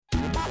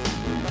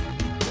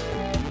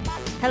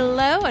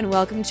Hello and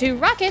welcome to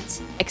Rocket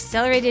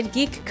Accelerated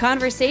Geek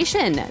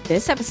Conversation.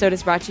 This episode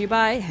is brought to you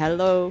by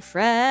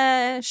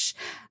HelloFresh.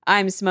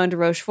 I'm Simone de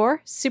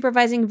Rochefort,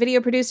 supervising video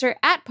producer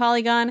at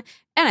Polygon,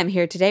 and I'm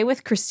here today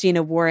with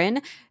Christina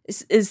Warren,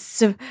 a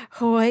senior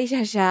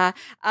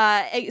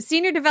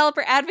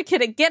developer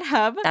advocate at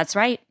GitHub. That's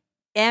right.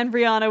 And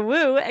Brianna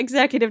Wu,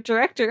 executive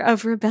director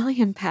of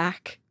Rebellion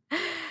Pack.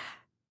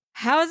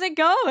 How's it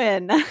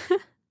going?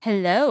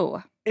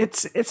 Hello.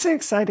 It's an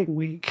exciting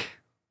week.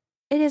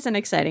 It is an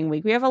exciting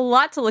week. We have a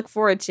lot to look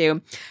forward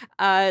to,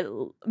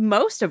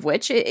 most of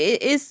which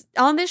is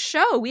on this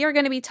show. We are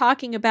going to be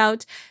talking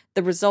about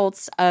the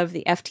results of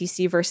the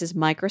FTC versus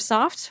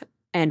Microsoft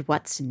and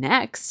what's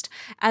next,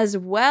 as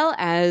well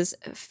as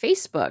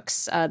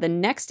Facebook's, the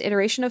next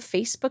iteration of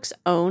Facebook's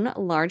own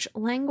large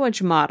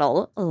language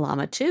model,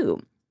 Llama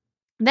 2.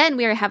 Then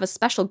we have a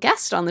special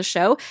guest on the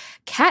show.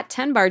 Kat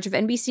Tenbarge of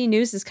NBC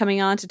News is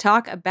coming on to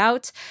talk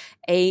about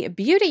a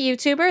beauty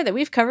YouTuber that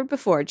we've covered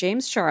before,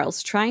 James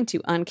Charles, trying to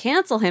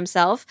uncancel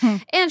himself.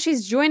 And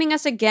she's joining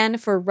us again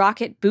for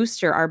Rocket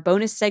Booster, our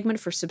bonus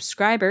segment for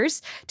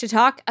subscribers, to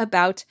talk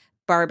about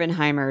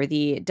Barbenheimer,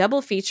 the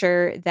double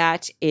feature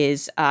that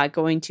is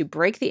going to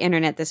break the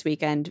internet this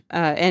weekend.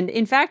 And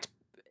in fact,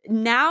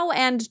 now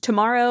and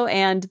tomorrow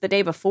and the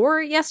day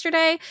before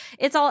yesterday,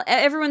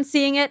 everyone's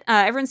seeing it.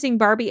 Everyone's seeing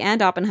Barbie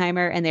and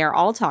Oppenheimer, and they are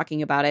all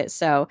talking about it.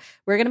 So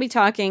we're going to be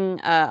talking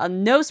a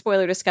no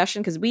spoiler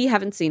discussion because we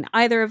haven't seen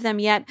either of them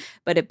yet,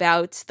 but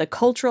about the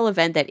cultural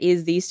event that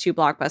is these two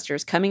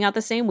blockbusters coming out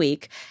the same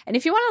week. And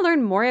if you want to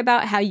learn more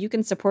about how you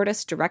can support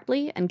us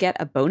directly and get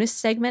a bonus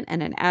segment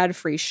and an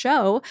ad-free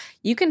show,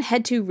 you can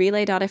head to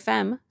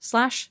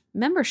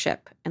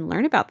relay.fm/membership and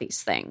learn about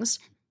these things.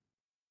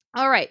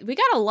 All right, we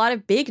got a lot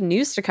of big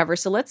news to cover,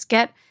 so let's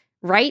get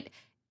right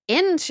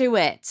into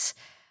it.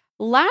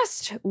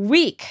 Last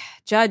week,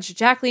 Judge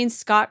Jacqueline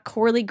Scott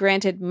Corley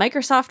granted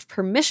Microsoft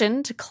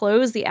permission to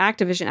close the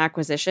Activision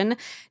acquisition,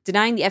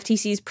 denying the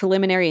FTC's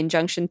preliminary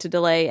injunction to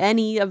delay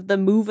any of the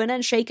movin'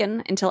 and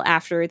shaken until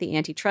after the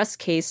antitrust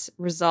case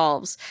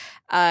resolves.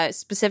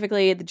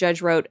 Specifically, the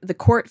judge wrote, "The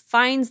court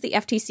finds the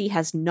FTC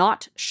has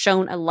not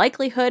shown a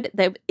likelihood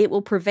that it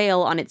will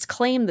prevail on its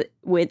claim that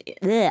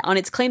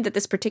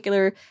this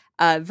particular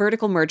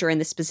vertical merger in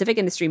this specific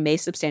industry may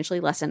substantially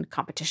lessen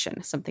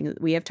competition," something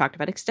that we have talked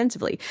about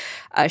extensively.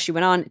 She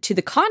went on, "To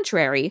the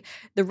contrary,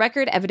 the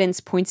record evidence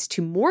points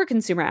to more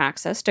consumer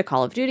access to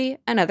Call of Duty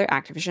and other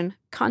Activision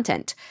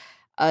content."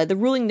 The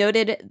ruling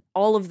noted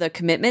all of the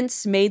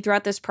commitments made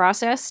throughout this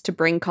process to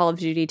bring Call of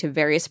Duty to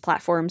various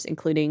platforms,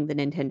 including the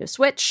Nintendo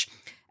Switch,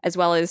 as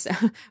well as,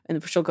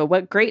 and she'll go,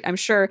 "What great, I'm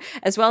sure,"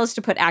 as well as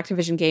to put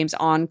Activision games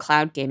on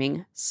cloud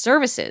gaming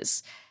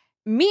services.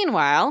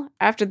 Meanwhile,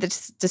 after the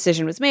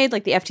decision was made,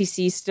 the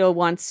FTC still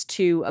wants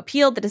to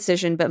appeal the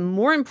decision, but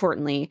more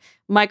importantly,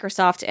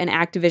 Microsoft and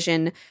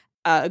Activision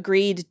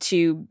agreed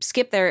to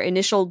skip their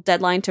initial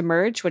deadline to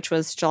merge, which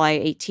was July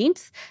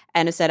 18th,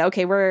 and have said,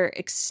 okay, we're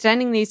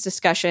extending these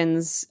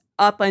discussions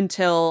up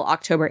until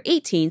October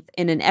 18th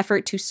in an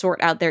effort to sort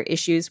out their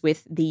issues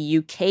with the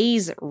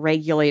UK's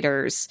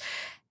regulators.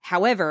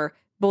 However,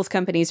 both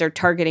companies are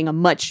targeting a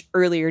much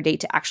earlier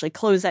date to actually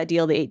close that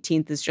deal. The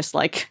 18th is just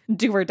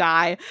do or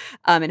die,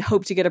 and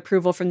hope to get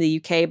approval from the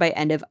UK by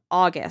end of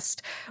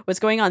August. What's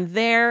going on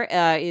there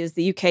is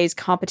the UK's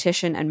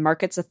Competition and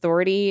Markets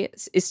Authority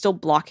is still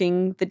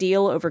blocking the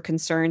deal over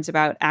concerns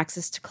about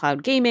access to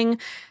cloud gaming.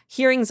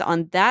 Hearings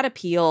on that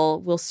appeal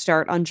will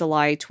start on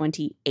July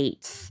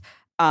 28th.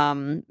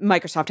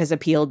 Microsoft has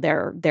appealed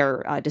their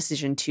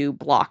decision to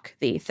block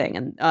the thing,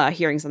 and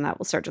hearings on that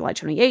will start July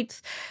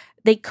 28th.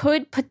 They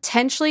could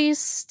potentially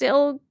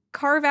still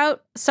carve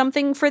out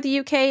something for the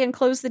UK and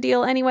close the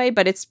deal anyway,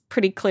 but it's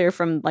pretty clear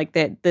from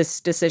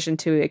this decision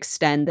to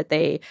extend that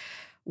they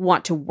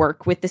want to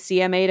work with the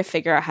CMA to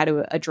figure out how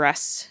to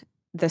address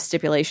the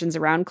stipulations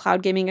around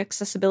cloud gaming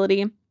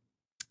accessibility.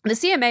 The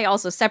CMA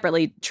also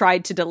separately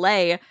tried to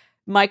delay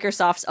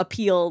Microsoft's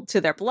appeal to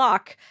their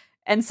block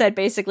and said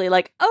basically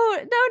oh,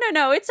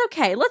 no, it's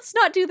okay. Let's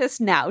not do this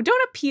now.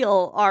 Don't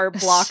appeal our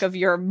block of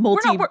your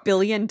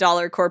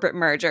multi-billion-dollar corporate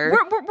merger.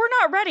 We're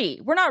not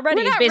ready. We're not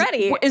ready. We're not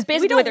ready. Is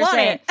basically what they're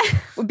saying.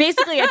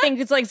 Basically, I think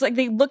it's like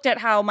they looked at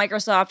how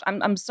Microsoft,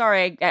 I'm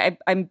sorry,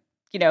 I'm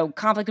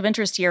conflict of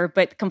interest here,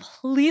 but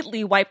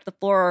completely wiped the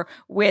floor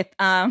with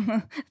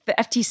the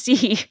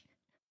FTC.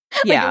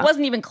 Yeah. It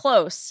wasn't even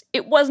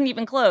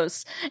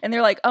close. And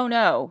they're like, oh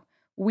no,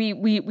 we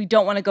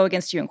don't want to go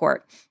against you in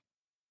court.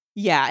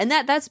 Yeah, and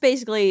that's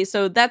basically,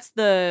 so that's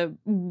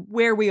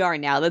where we are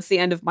now. That's the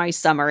end of my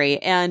summary.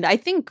 And I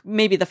think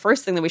maybe the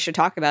first thing that we should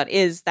talk about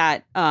is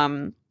that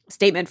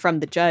statement from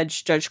the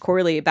Judge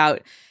Corley,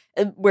 about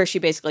where she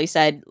basically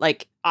said,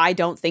 I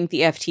don't think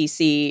the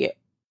FTC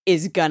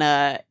is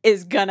gonna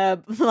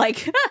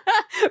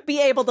be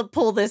able to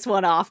pull this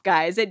one off,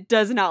 guys. It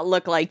does not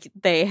look like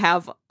they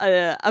have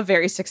a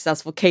very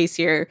successful case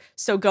here.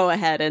 So go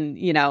ahead and,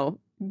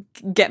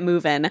 get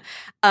moving,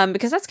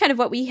 because that's kind of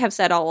what we have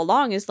said all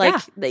along is like,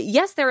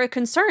 yes, there are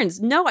concerns.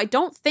 No, I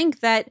don't think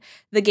that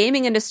the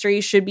gaming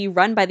industry should be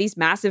run by these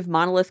massive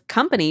monolith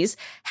companies.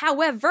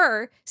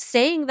 However,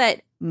 saying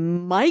that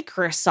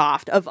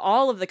Microsoft of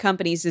all of the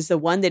companies is the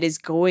one that is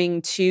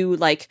going to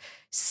like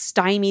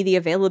stymie the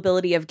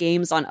availability of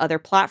games on other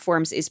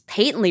platforms is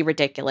patently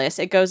ridiculous.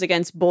 It goes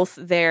against both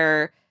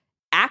their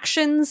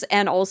actions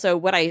and also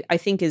what I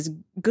think is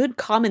good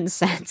common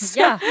sense.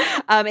 Yeah.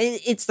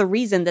 It's the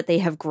reason that they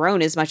have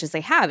grown as much as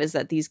they have is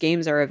that these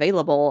games are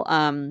available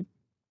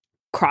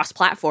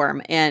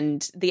cross-platform.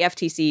 And the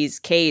FTC's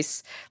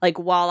case, like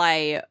while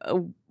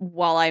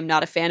I'm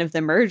not a fan of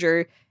the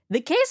merger, the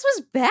case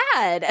was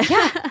bad.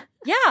 Yeah.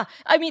 Yeah.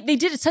 I mean, they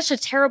did such a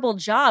terrible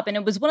job. And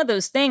it was one of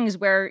those things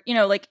where, you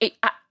know, like it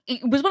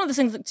was one of those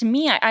things that to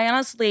me, I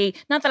honestly,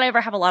 not that I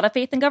ever have a lot of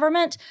faith in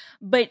government,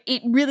 but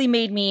it really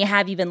made me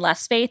have even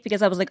less faith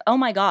because I was like, oh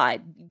my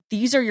God,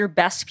 these are your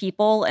best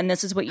people and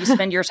this is what you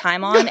spend your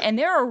time on. And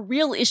there are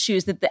real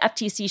issues that the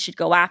FTC should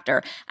go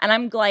after. And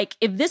I'm like,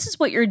 if this is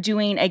what you're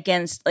doing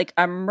against like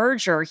a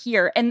merger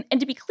here, and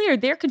to be clear,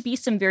 there could be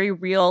some very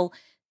real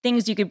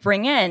things you could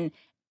bring in.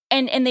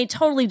 And they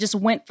totally just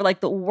went for like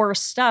the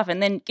worst stuff.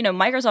 And then, you know,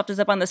 Microsoft is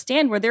up on the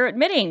stand where they're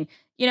admitting,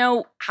 you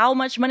know, how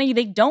much money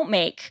they don't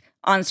make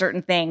on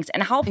certain things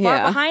and how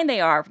far behind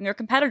they are from their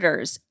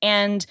competitors.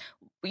 And,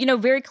 you know,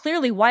 very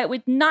clearly why it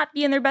would not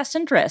be in their best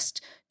interest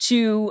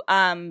to,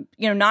 you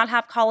know, not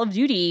have Call of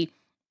Duty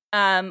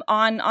on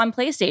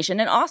PlayStation.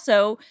 And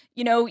also,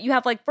 you know, you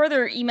have like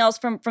further emails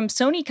from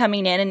Sony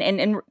coming in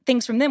and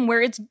things from them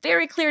where it's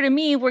very clear to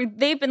me where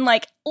they've been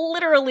like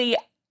literally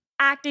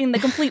acting the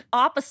complete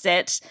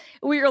opposite,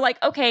 where you're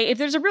like, okay, if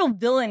there's a real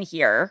villain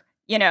here,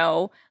 you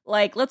know,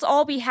 like let's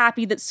all be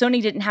happy that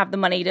Sony didn't have the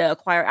money to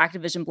acquire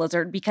Activision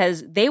Blizzard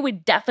because they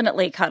would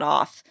definitely cut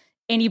off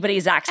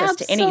anybody's access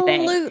to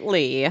anything.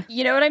 Absolutely.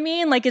 You know what I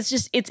mean? Like it's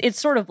just it's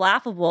sort of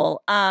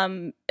laughable.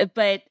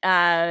 But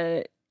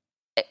that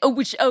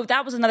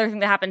was another thing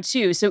that happened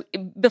too. So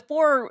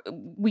before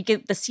we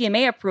get the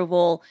CMA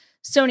approval,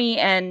 Sony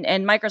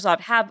and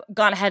Microsoft have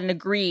gone ahead and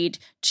agreed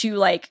to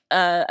like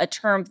a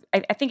term,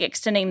 I think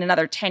extending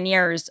another 10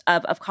 years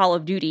of Call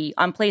of Duty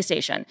on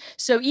PlayStation.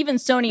 So even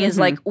Sony is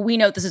like, we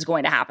know this is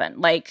going to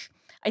happen. Like,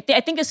 I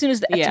think as soon as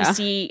the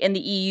FTC and the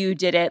EU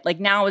did it, like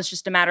now it's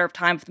just a matter of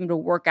time for them to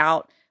work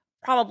out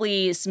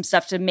probably some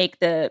stuff to make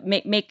the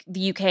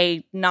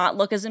UK not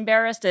look as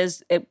embarrassed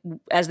as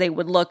they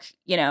would look,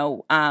 you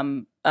know,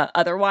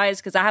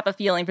 otherwise. Because I have a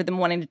feeling for them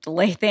wanting to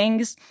delay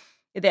things,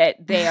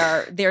 that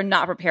they're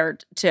not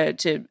prepared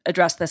to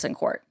address this in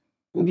court.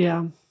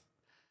 Yeah.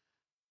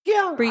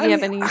 Bree, do you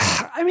have any?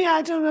 I mean,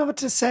 I don't know what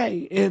to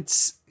say.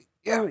 It's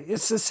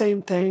the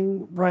same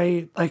thing,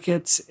 right? Like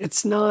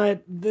it's not.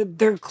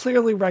 There are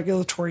clearly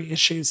regulatory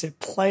issues at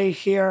play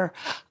here.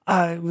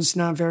 It was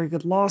not a very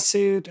good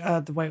lawsuit.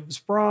 The way it was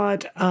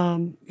brought,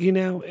 you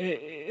know,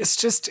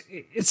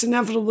 it's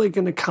inevitably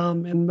going to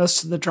come. And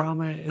most of the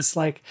drama is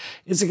like,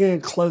 is it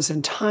going to close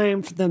in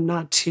time for them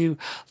not to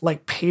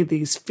like pay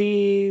these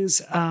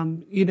fees?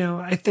 You know,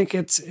 I think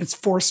it's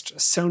forced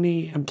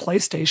Sony and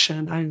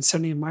PlayStation,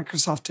 Sony and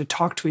Microsoft to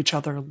talk to each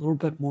other a little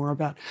bit more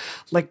about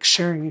like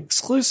sharing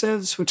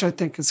exclusives, which I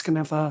think is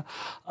going to have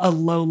a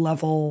low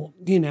level,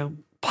 you know,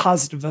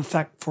 positive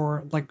effect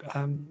for like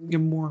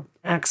more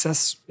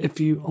access if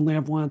you only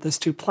have one of those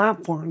two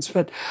platforms.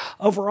 But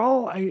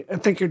overall, I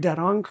think you're dead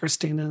on,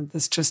 Christina.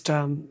 This just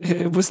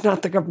it was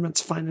not the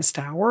government's finest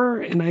hour,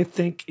 and I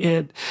think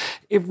it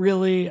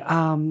really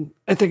I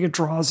think it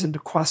draws into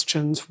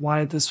questions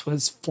why this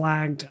was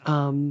flagged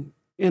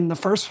in the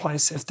first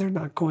place if they're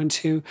not going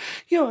to,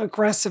 you know,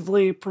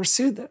 aggressively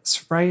pursue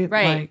this, right?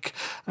 Like,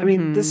 I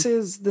mean,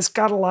 this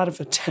got a lot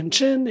of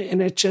attention,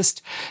 and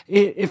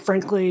it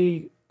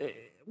frankly,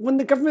 when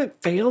the government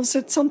fails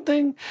at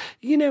something,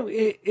 you know,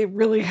 it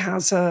really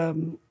has a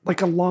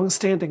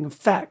longstanding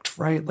effect,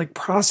 right? Like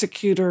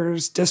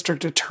prosecutors,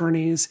 district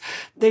attorneys,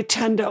 they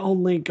tend to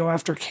only go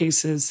after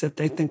cases that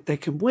they think they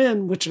can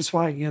win, which is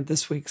why, you know,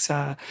 this week's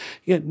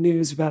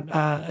news about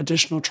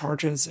additional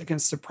charges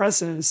against the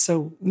president is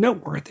so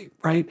noteworthy,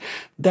 right?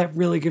 That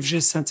really gives you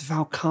a sense of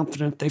how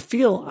confident they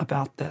feel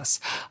about this.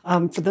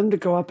 For them to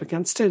go up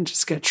against it and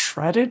just get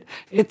shredded,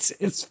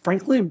 it's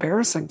frankly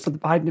embarrassing for the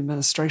Biden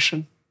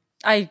administration.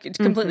 I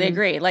completely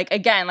agree. Like,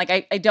 again,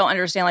 like I don't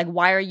understand, like,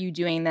 why are you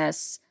doing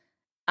this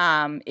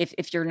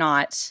if you're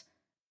not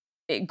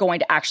going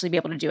to actually be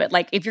able to do it?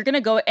 Like, if you're going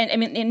to go, and I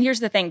mean, and here's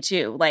the thing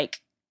too,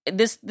 like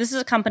this is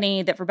a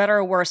company that for better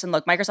or worse, and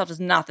look, Microsoft is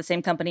not the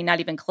same company, not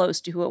even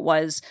close to who it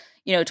was,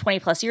 you know, 20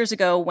 plus years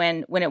ago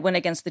when it went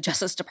against the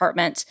Justice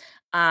Department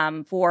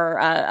for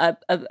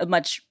a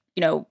much,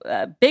 you know,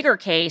 bigger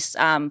case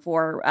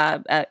for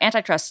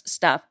antitrust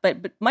stuff.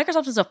 But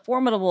Microsoft is a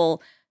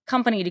formidable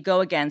company to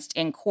go against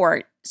in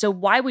court. So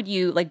why would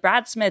you, like,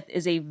 Brad Smith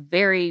is a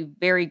very,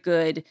 very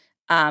good,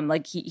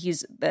 like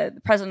he's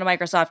the president of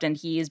Microsoft and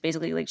he is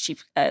basically like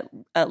chief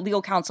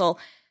legal counsel.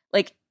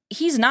 Like,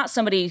 he's not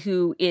somebody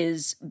who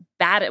is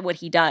bad at what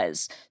he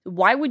does.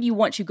 Why would you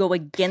want to go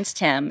against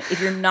him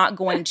if you're not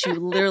going to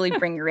literally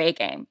bring your A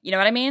game? You know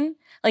what I mean?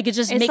 Like, it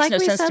just It's makes like no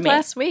we sense said to me.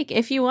 last week.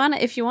 If you want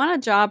a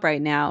job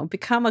right now,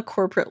 become a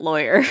corporate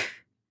lawyer.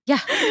 Yeah.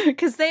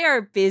 Because they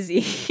are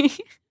busy.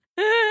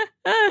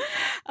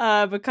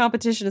 But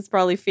competition is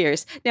probably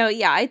fierce. No,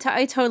 yeah, I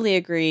totally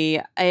agree.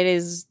 It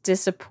is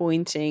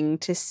disappointing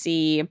to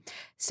see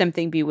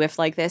something be whiffed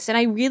like this. And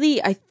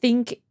I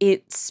think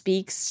it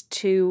speaks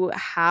to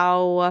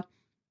how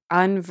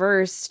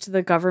unversed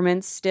the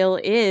government still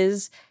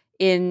is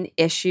in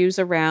issues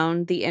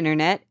around the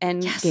internet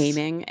and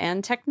gaming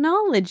and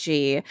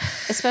technology,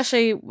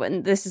 especially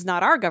when this is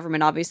not our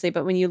government, obviously,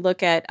 but when you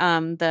look at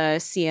the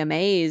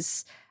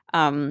CMA's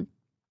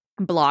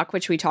block,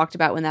 which we talked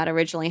about when that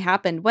originally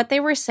happened, what they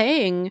were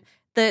saying,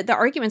 the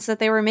arguments that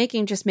they were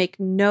making just make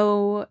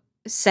no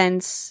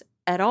sense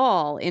at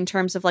all in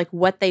terms of like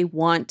what they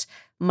want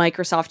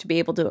Microsoft to be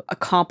able to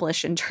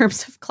accomplish in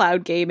terms of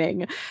cloud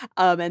gaming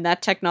and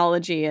that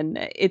technology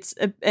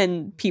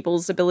and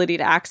people's ability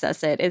to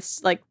access it.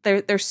 It's like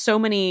there's so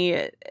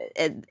many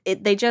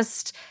they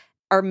just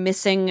are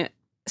missing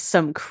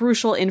some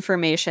crucial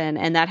information,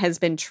 and that has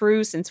been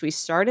true since we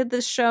started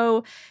this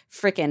show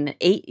frickin'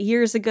 8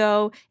 years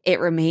ago. It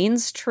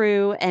remains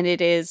true, and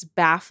it is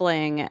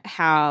baffling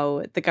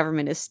how the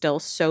government is still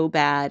so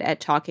bad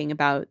at talking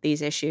about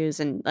these issues.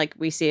 And like,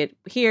 we see it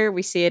here,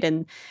 we see it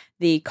in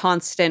the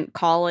constant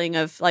calling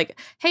of like,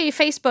 hey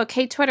Facebook,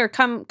 hey Twitter,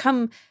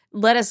 come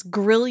let us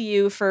grill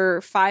you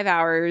for 5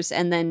 hours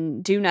and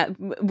then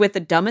with the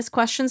dumbest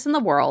questions in the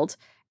world,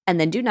 and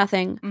then do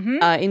nothing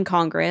in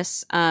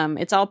Congress.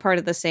 It's all part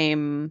of the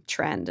same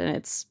trend, and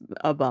it's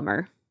a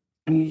bummer.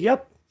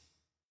 Yep.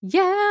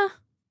 Yeah.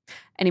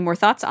 Any more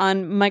thoughts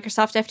on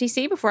Microsoft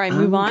FTC before I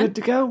move on? Good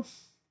to go.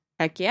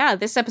 Heck yeah.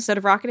 This episode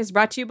of Rocket is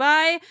brought to you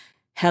by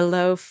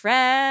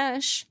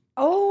HelloFresh.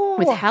 Oh.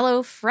 With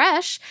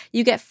HelloFresh,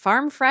 you get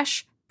farm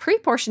fresh,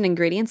 pre-portioned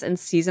ingredients and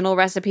seasonal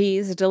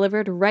recipes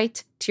delivered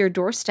right to your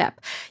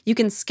doorstep. You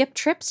can skip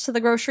trips to the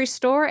grocery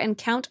store and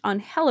count on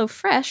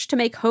HelloFresh to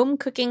make home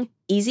cooking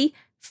easy,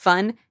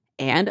 fun,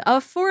 and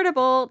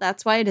affordable.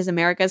 That's why it is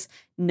America's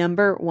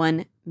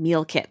 #1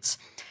 meal kit.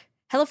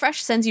 HelloFresh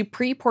sends you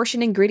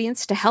pre-portioned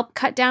ingredients to help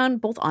cut down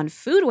both on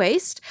food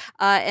waste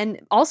and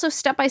also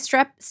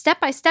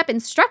step-by-step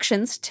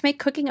instructions to make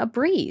cooking a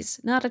breeze,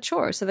 not a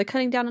chore. So they're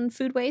cutting down on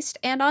food waste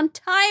and on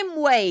time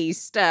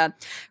waste.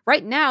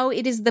 Right now,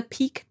 it is the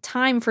peak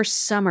time for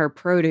summer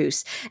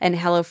produce, and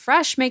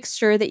HelloFresh makes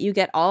sure that you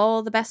get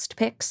all the best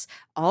picks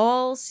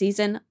all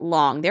season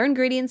long. Their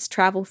ingredients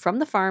travel from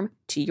the farm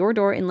to your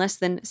door in less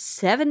than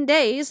 7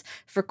 days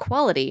for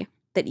quality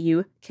that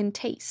you can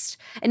taste.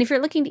 And if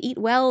you're looking to eat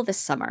well this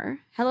summer,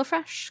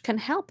 HelloFresh can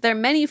help. Their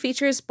menu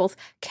features both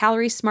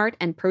calorie smart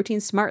and protein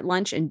smart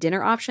lunch and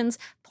dinner options,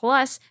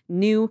 plus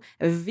new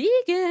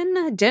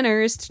vegan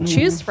dinners to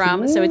choose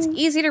from. So it's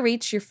easy to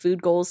reach your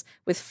food goals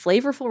with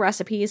flavorful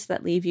recipes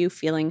that leave you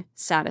feeling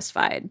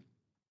satisfied.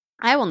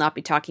 I will not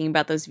be talking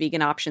about those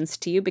vegan options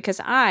to you because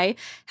I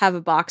have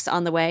a box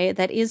on the way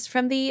that is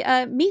from the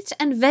meat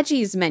and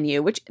veggies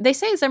menu, which they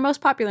say is their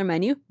most popular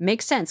menu.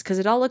 Makes sense because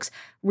it all looks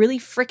really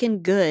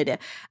freaking good.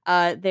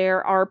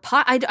 There are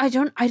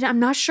I'm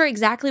not sure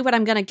exactly what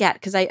I'm gonna get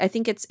because I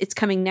think it's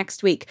coming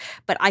next week,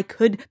 but I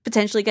could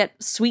potentially get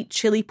sweet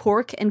chili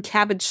pork and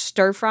cabbage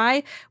stir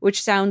fry,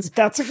 which sounds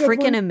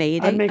freaking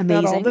amazing. I make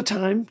that all the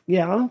time.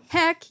 Yeah.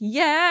 Heck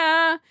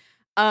yeah.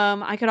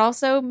 I could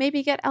also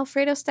maybe get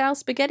Alfredo style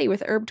spaghetti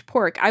with herbed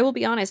pork. I will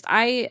be honest,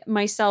 I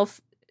myself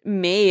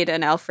made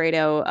an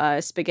Alfredo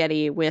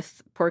spaghetti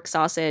with pork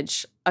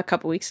sausage a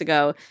couple weeks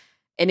ago,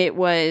 and it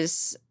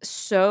was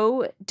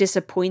so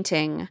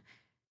disappointing.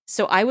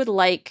 So I would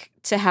like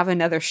to have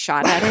another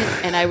shot at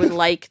it, and I would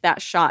like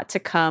that shot to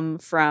come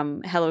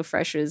from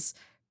HelloFresh's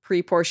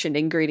pre-portioned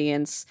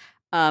ingredients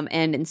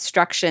and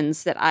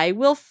instructions that I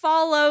will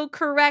follow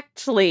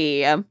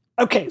correctly.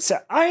 Okay, so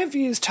I have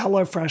used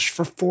HelloFresh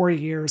for 4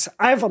 years.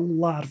 I have a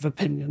lot of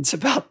opinions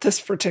about this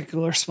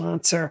particular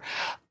sponsor.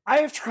 I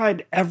have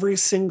tried every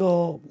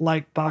single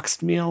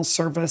boxed meal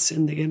service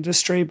in the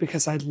industry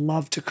because I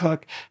love to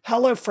cook.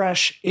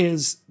 HelloFresh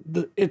is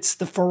it's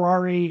the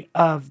Ferrari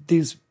of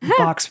these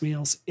box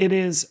meals. It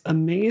is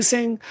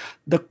amazing.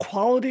 The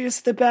quality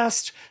is the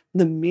best.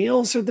 The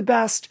meals are the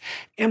best.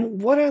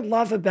 And what I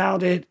love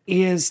about it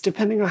is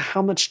depending on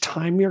how much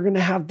time you're going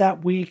to have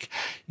that week,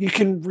 you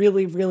can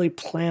really, really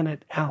plan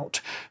it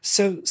out.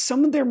 So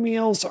some of their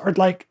meals are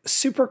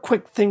super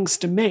quick things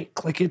to make.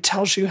 It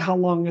tells you how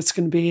long it's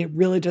going to be. It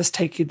really does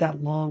take you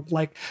that long.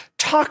 Like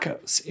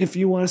tacos, if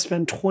you want to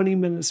spend 20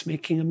 minutes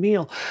making a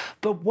meal.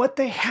 But what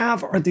they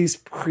have are these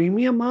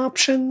premium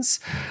options.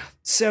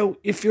 So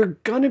if you're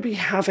going to be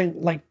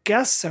having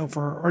guests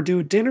over or do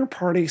a dinner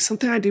party,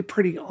 something I do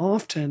pretty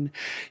often,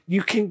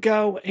 you can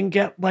go and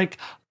get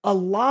a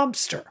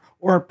lobster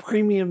or a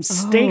premium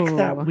steak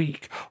that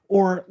week,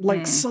 or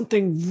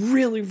something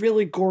really,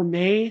 really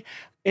gourmet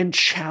and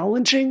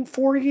challenging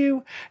for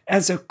you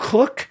as a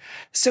cook.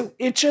 So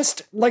it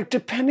just, like,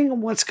 depending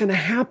on what's going to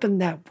happen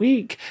that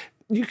week,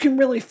 you can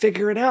really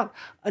figure it out.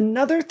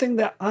 Another thing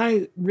that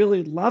I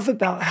really love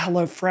about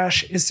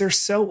HelloFresh is they're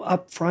so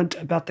upfront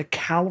about the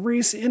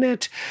calories in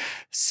it.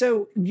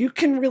 So you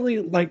can really,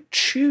 like,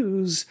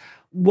 choose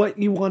what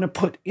you want to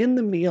put in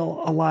the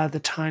meal a lot of the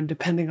time,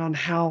 depending on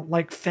how,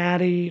 like,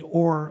 fatty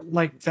or,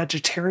 like,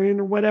 vegetarian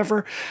or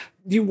whatever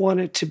you want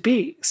it to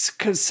be.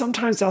 Because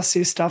sometimes I'll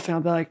see stuff and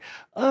I'll be like,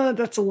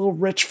 that's a little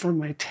rich for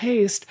my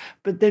taste.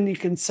 But then you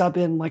can sub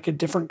in, like, a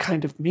different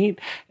kind of meat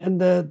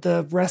and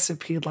the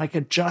recipe, like,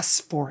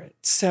 adjusts for it.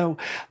 So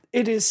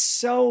it is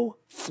so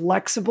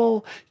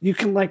flexible. You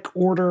can, like,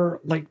 order,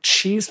 like,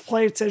 cheese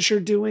plates as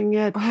you're doing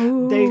it.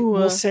 Oh. They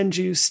will send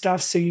you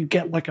stuff so you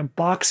get, like, a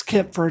box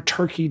kit for a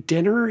turkey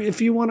dinner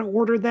if you want to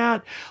order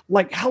that.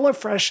 Like,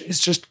 HelloFresh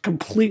is just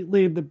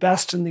completely the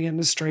best in the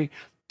industry.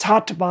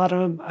 Top to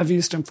bottom. I've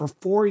used them for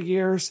 4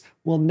 years.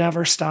 Will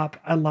never stop.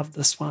 I love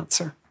the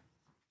sponsor.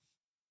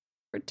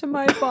 To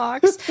my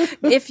box.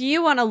 If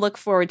you want to look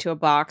forward to a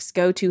box,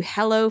 go to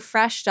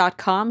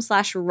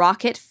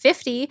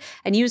hellofresh.com/rocket50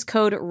 and use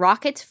code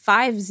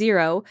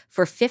ROCKET50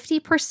 for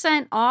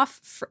 50%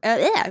 off.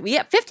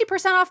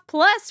 50% off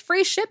plus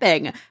free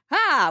shipping.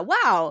 Ah,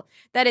 wow.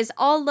 That is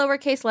all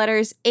lowercase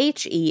letters,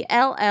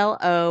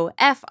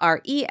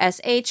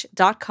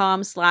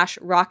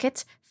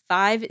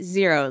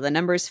 HELLOFRESH.com/rocket50. The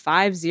number's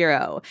 50,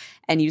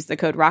 and use the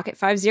code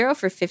ROCKET50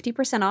 for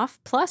 50% off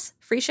plus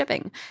free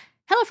shipping.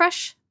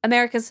 HelloFresh,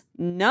 America's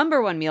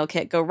 #1 meal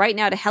kit. Go right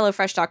now to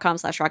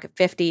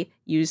hellofresh.com/rocket50.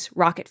 Use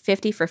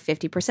rocket50 for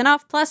 50%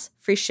 off plus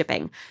free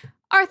shipping.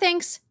 Our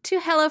thanks to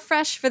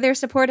HelloFresh for their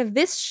support of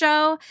this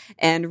show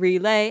and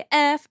Relay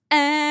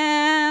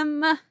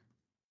FM.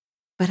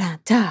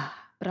 Ba-da-da.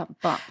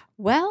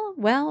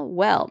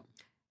 Well.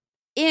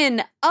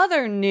 In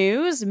other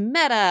news,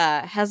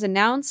 Meta has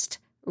announced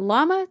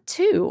Llama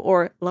 2,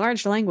 or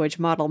Large Language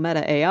Model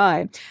Meta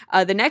AI,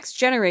 the next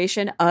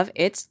generation of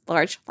its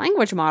large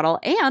language model,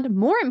 and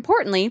more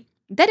importantly,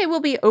 that it will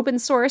be open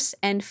source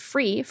and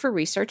free for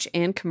research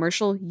and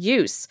commercial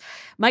use.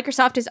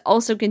 Microsoft is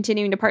also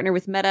continuing to partner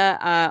with Meta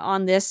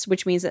on this,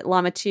 which means that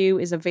Llama 2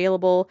 is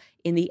available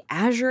in the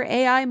Azure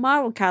AI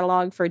model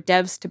catalog for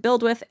devs to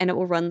build with, and it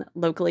will run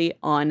locally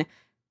on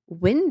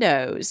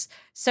Windows.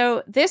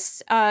 So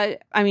this,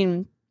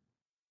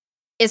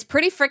 is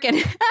pretty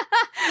freaking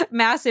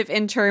massive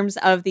in terms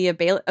of the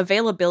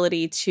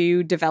availability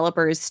to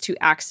developers to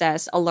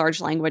access a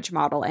large language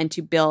model and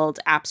to build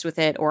apps with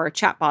it or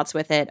chatbots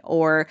with it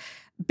or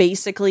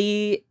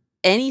basically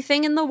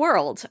anything in the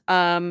world.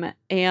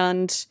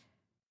 And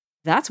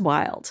that's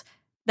wild.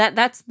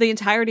 That's the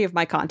entirety of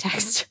my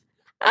context.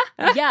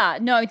 Yeah,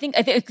 no, I think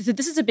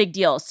this is a big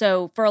deal.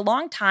 So for a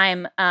long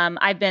time,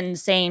 I've been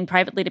saying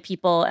privately to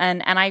people,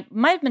 and I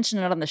might have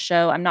mentioned it on the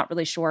show, I'm not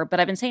really sure, but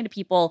I've been saying to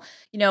people,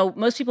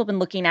 most people have been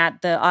looking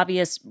at the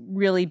obvious,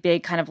 really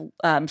big kind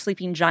of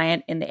sleeping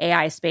giant in the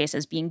AI space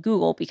as being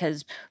Google,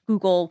 because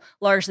Google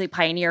largely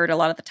pioneered a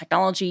lot of the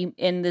technology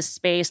in this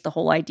space. The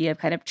whole idea of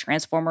kind of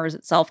transformers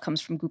itself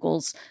comes from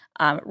Google's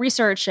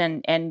research,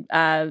 and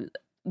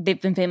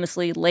they've been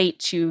famously late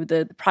to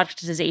the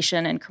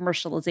productization and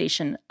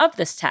commercialization of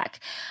this tech.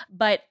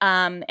 But,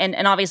 and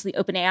obviously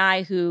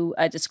OpenAI, who,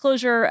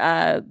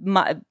 disclosure,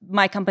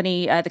 my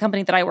company, the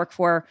company that I work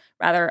for,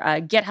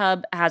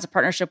 GitHub has a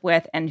partnership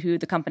with, and who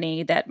the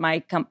company that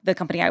the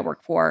company I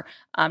work for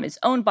is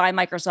owned by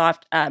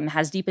Microsoft,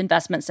 has deep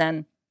investments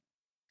in.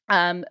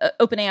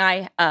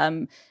 OpenAI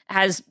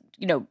has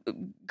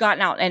gotten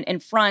out and in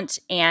front,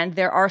 and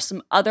there are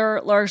some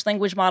other large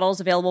language models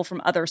available from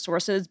other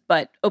sources,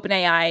 but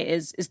OpenAI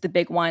is the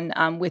big one,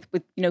 with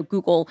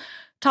Google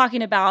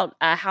talking about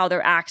how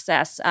their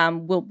access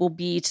will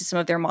be to some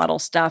of their model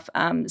stuff.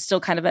 Still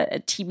kind of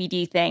a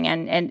TBD thing,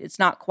 and it's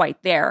not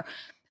quite there.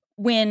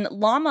 When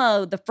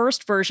Llama, the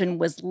first version,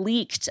 was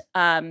leaked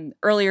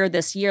earlier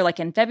this year, like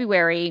in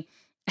February,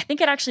 I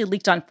think it actually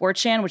leaked on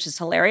 4chan, which is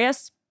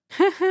hilarious.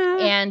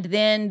 And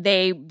then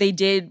they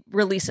did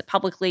release it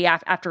publicly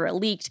after it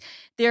leaked.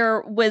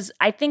 There was,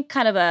 I think,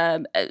 kind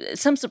of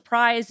some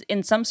surprise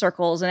in some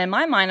circles. And in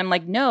my mind, I'm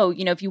like, no,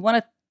 if you want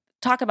to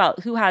talk about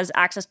who has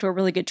access to a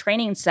really good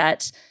training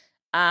set,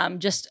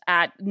 just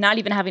at not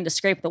even having to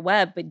scrape the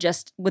web, but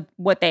just with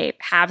what they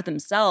have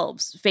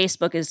themselves,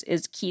 Facebook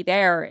is key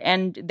there.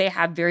 And they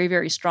have very,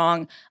 very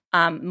strong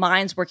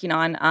minds working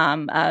on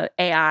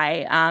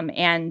AI,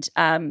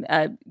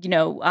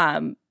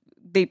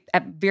 they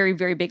have very,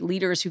 very big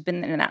leaders who've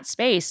been in that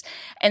space.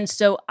 And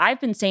so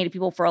I've been saying to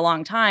people for a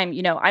long time,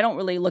 I don't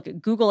really look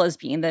at Google as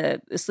being the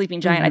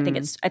sleeping giant.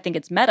 Mm-hmm. I think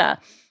it's Meta.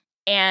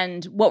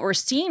 And what we're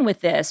seeing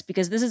with this,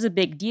 because this is a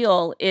big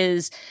deal,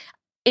 is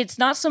it's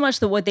not so much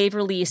that what they've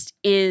released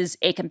is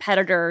a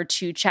competitor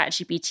to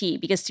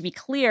ChatGPT, because to be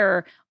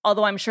clear,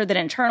 although I'm sure that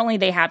internally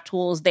they have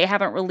tools, they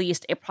haven't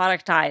released a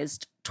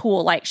productized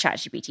tool like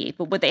ChatGPT.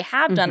 But what they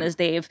have done is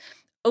they've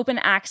open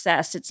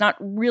access. It's not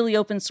really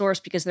open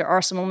source because there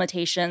are some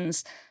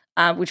limitations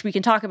which we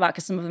can talk about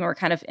because some of them are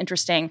kind of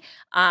interesting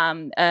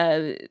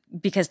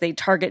because they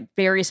target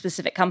very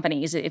specific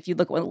companies if you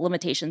look at what the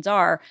limitations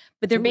are.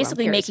 But they're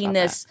basically making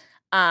this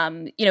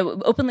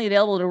openly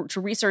available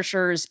to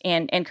researchers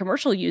and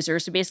commercial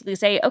users to basically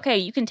say, okay,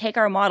 you can take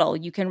our model,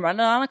 you can run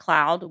it on a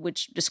cloud,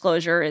 which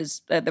disclosure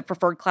is the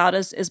preferred cloud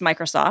is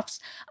Microsoft's,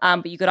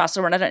 but you could also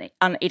run it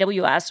on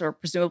AWS or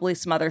presumably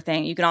some other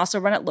thing. You can also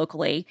run it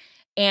locally.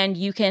 And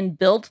you can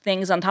build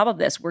things on top of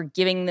this. We're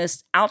giving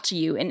this out to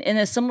you in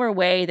a similar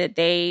way that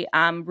they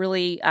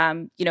really,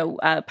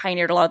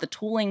 pioneered a lot of the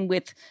tooling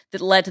that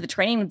led to the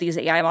training of these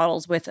AI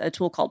models with a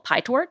tool called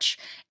PyTorch.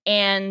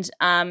 And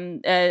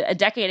a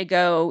decade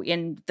ago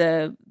in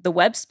the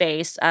web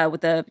space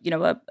with a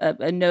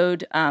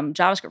Node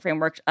JavaScript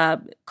framework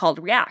called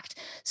React.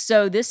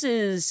 So this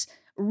is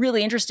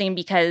really interesting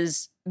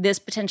because this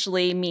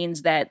potentially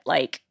means that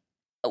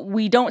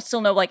we don't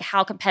still know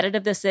how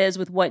competitive this is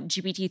with what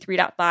GPT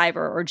 3.5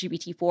 or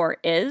GPT 4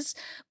 is,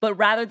 but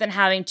rather than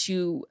having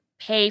to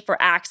pay for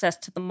access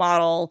to the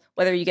model,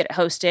 whether you get it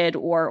hosted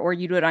or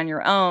you do it on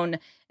your own,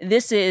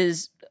 this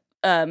is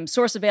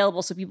source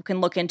available so people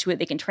can look into it,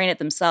 they can train it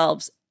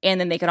themselves, and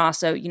then they can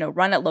also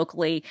run it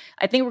locally.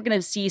 I think we're going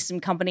to see some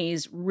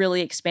companies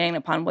really expanding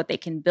upon what they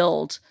can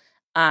build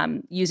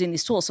using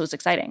these tools, so it's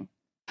exciting.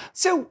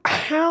 So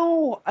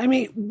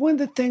one of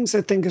the things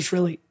I think is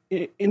really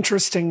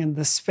interesting in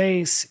this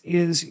space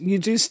is you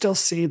do still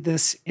see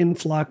this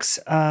influx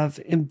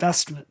of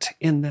investment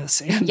in this.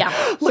 And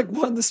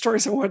one of the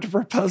stories I wanted to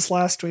propose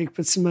last week,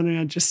 but Simone and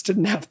I just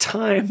didn't have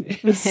time,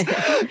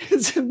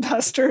 is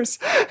investors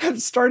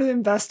have started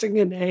investing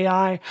in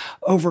AI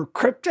over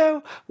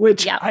crypto,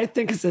 which I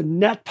think is a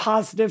net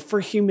positive for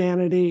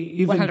humanity.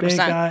 Even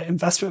 100%. Big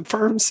investment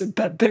firms that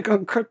bet big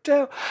on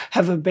crypto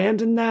have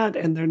abandoned that,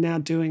 and they're now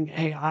doing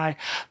AI.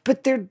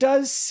 But there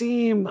does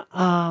seem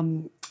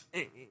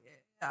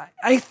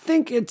I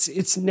think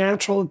it's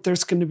natural that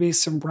there's going to be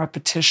some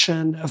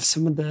repetition of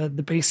some of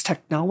the base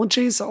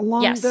technologies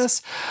along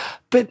this.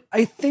 But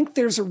I think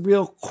there's a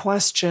real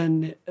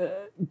question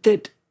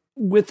that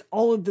with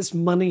all of this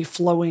money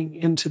flowing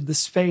into the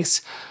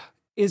space,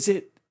 is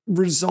it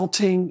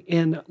resulting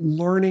in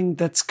learning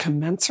that's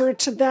commensurate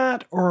to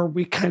that? Or are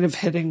we kind of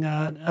hitting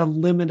a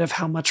limit of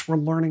how much we're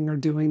learning or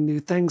doing new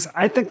things?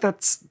 I think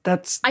that's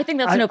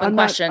an open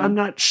question. I'm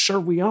not sure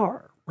we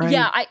are. Right?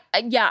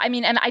 Yeah, I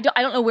mean, and I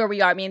don't know where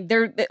we are. I mean,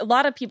 a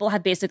lot of people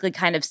have basically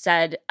kind of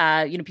said,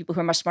 people who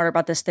are much smarter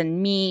about this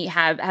than me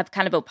have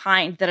kind of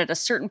opined that at a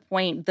certain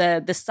point,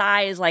 the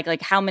size,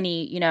 like how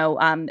many,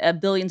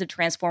 billions of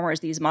transformers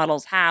these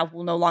models have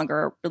will no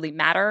longer really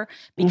matter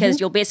because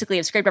you'll basically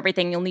have scraped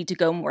everything. You'll need to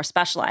go more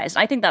specialized.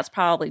 I think that's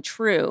probably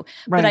true,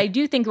 but I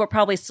do think we're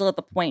probably still at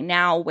the point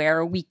now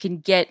where we can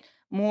get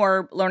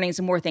more learnings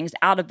and more things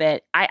out of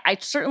it. I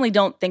certainly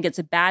don't think it's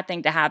a bad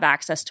thing to have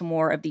access to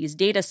more of these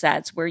data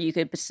sets where you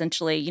could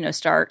potentially,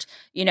 start,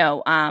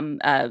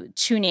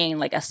 tuning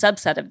like a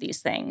subset of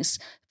these things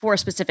for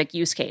specific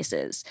use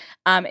cases.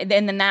 And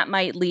then that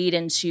might lead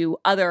into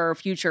other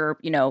future,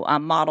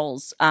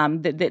 models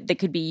that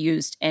could be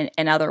used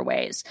in other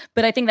ways.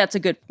 But I think that's a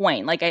good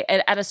point.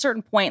 At a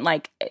certain point,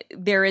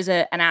 there is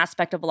an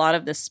aspect of a lot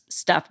of this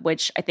stuff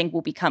which I think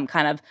will become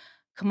kind of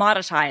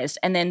commoditized.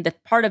 And then the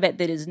part of it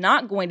that is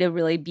not going to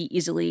really be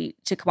easily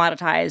to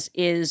commoditize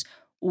is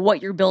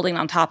what you're building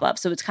on top of.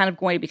 So it's kind of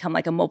going to become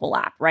like a mobile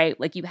app, right?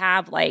 You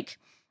have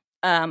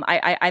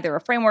either a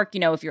framework,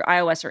 if you're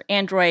iOS or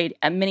Android,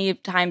 and many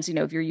times,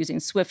 if you're using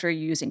Swift or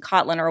you're using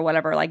Kotlin or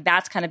whatever,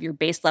 that's kind of your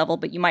base level,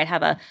 but you might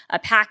have a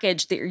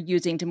package that you're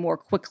using to more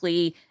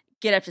quickly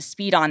get up to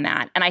speed on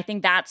that. And I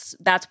think that's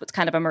what's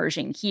kind of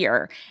emerging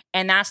here.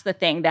 And that's the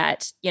thing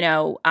that,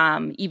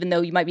 even though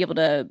you might be able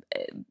to,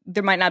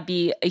 there might not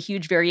be a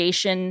huge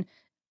variation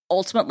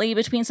ultimately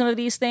between some of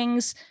these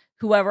things,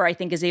 whoever I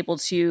think is able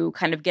to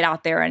kind of get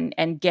out there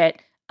and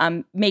get,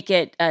 make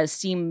it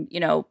seem,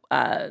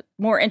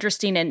 more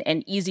interesting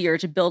and easier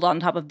to build on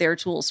top of their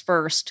tools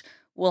first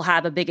will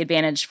have a big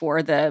advantage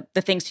for the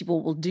things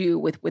people will do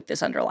with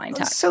this underlying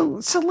tech.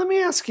 So let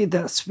me ask you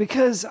this,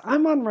 because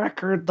I'm on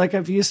record,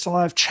 I've used a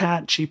lot of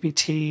Chat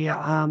GPT.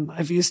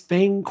 I've used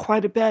Bing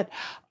quite a bit.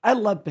 I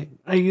love Bing.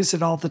 I use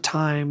it all the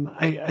time.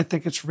 I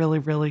think it's really,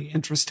 really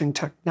interesting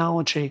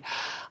technology.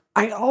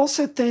 I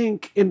also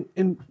think,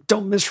 and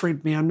don't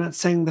misread me, I'm not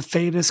saying the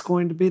fate is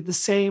going to be the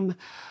same,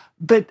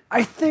 but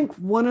I think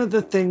one of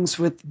the things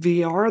with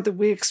VR that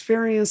we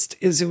experienced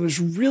is it was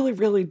really,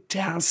 really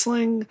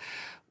dazzling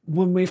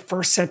when we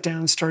first sat down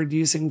and started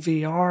using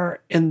VR,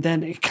 and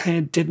then it kind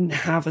of didn't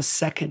have a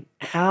second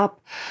app.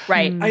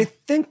 Right. I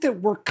think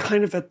that we're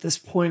kind of at this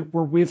point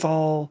where we've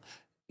all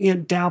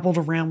dabbled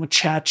around with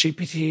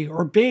ChatGPT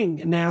or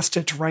Bing and asked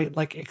it to write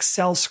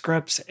Excel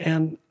scripts,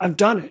 and I've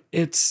done it.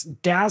 It's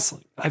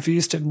dazzling. I've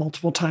used it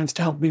multiple times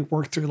to help me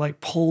work through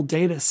pull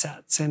data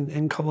sets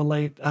and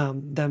collate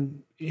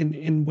them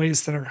in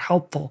ways that are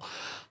helpful.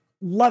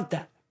 Love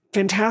that.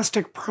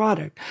 Fantastic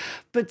product.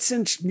 But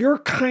since you're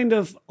kind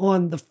of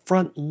on the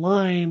front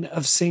line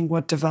of seeing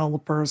what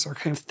developers are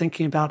kind of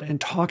thinking about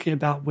and talking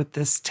about with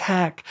this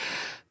tech,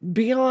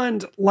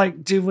 beyond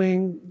like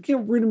doing,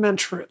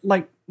 rudimentary,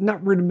 like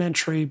not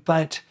rudimentary,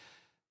 but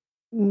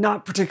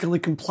not particularly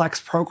complex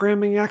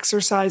programming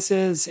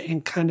exercises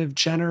and kind of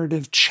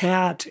generative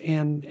chat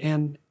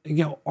and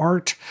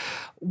art,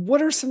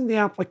 what are some of the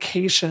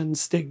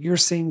applications that you're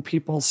seeing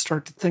people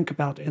start to think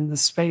about in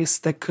this space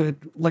that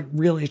could like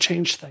really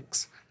change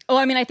things? Oh,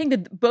 I mean, I think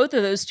that both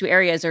of those two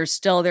areas are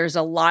still, there's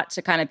a lot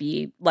to kind of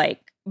be like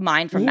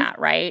mined from that,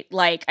 right?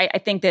 Like, I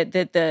think that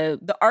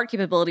the art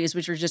capabilities,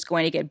 which are just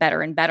going to get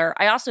better and better.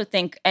 I also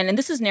think, and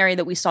this is an area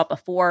that we saw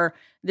before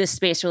this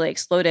space really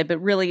exploded, but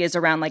really is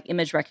around like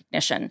image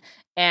recognition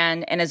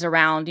and is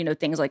around,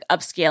 things like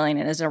upscaling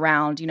and is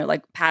around,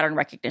 like pattern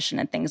recognition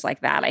and things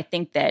like that. I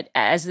think that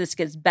as this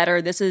gets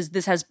better, this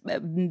has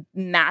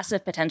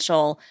massive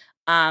potential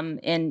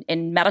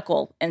in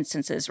medical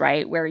instances,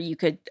 right? Where you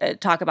could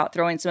talk about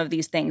throwing some of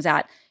these things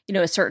at,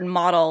 a certain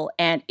model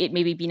and it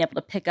maybe being able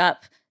to pick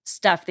up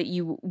stuff that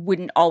you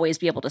wouldn't always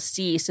be able to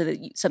see so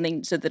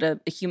that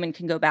a human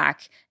can go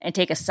back and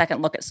take a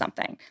second look at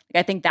something.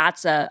 Like, I think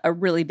that's a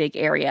really big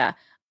area.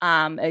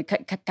 Kind of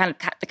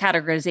the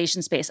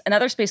categorization space.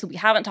 Another space that we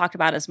haven't talked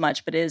about as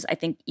much, but is, I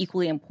think,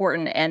 equally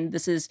important. And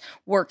this is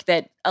work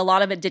that a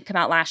lot of it did come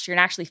out last year. And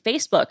actually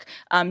Facebook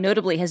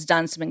notably has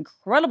done some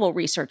incredible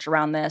research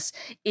around this,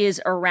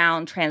 is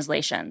around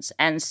translations.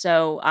 And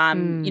so,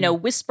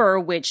 Whisper,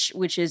 which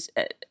is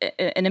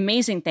an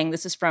amazing thing.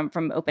 This is from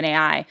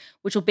OpenAI,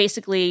 which will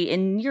basically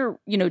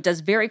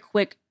does very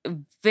quick,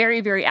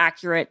 very, very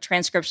accurate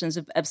transcriptions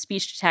of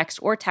speech to text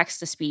or text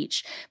to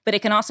speech, but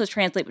it can also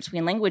translate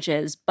between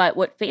languages. But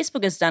what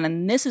Facebook has done,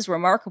 and this is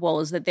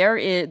remarkable, is that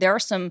there are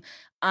some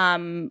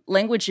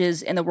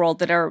languages in the world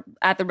that are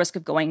at the risk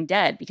of going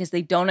dead because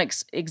they don't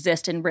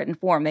exist in written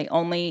form. They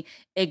only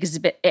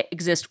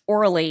exist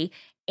orally.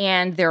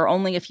 And there are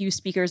only a few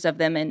speakers of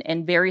them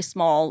in very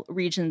small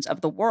regions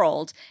of the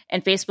world.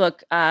 And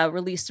Facebook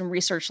released some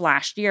research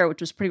last year,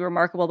 which was pretty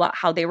remarkable, about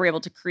how they were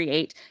able to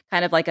create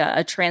kind of like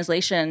a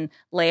translation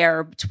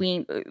layer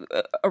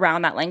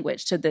around that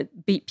language so that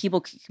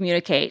people could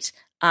communicate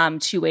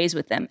two ways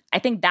with them. I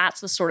think that's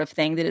the sort of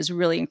thing that is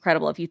really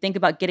incredible. If you think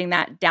about getting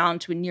that down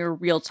to a near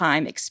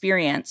real-time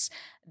experience,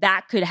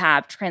 that could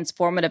have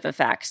transformative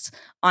effects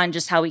on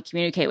just how we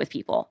communicate with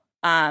people.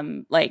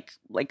 Like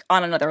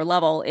on another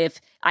level, if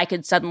I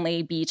could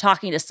suddenly be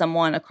talking to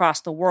someone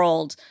across the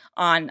world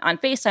on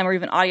FaceTime or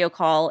even audio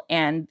call,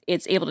 and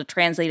it's able to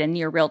translate in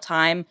near real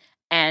time,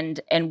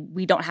 and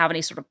we don't have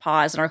any sort of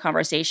pause in our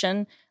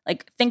conversation,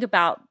 like think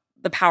about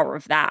the power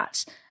of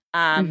that.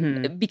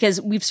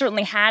 Because we've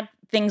certainly had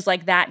things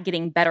like that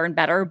getting better and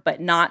better, but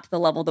not to the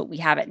level that we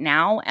have it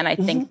now. And I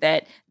think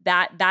that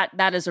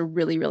is a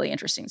really, really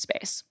interesting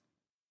space.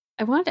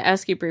 I wanted to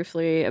ask you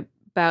briefly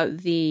about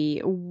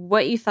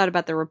what you thought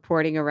about the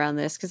reporting around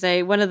this,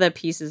 because one of the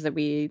pieces that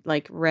we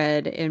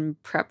read in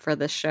prep for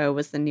the show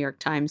was the New York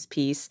Times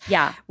piece,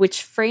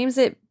 which frames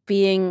it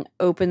being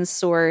open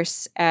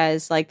source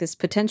as this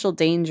potential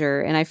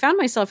danger, and I found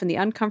myself in the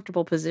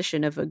uncomfortable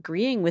position of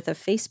agreeing with a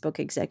Facebook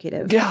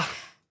executive. Yeah.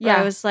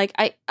 I was like,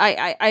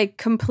 I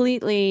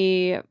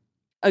completely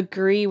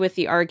agree with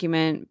the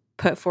argument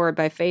put forward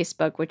by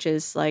Facebook, which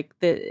is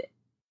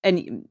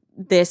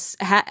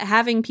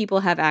having people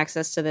have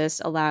access to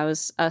this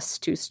allows us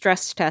to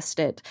stress test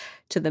it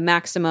to the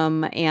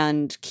maximum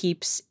and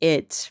keeps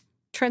it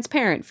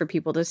transparent for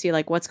people to see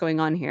what's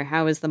going on here.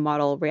 How is the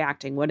model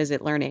reacting? What is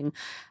it learning?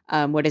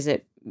 What is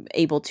it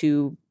able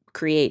to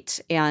create?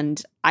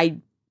 And I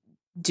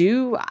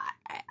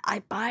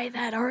buy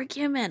that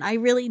argument. I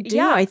really do.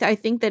 Yeah. I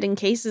think that in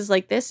cases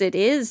like this, it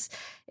is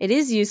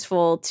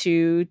useful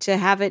to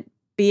have it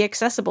be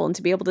accessible and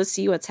to be able to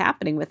see what's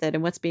happening with it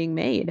and what's being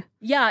made.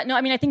 Yeah, no,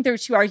 I mean, I think there are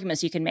two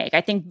arguments you can make.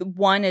 I think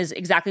one is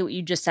exactly what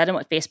you just said and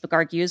what Facebook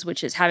argues,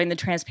 which is having the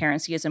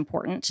transparency is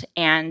important.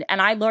 And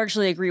I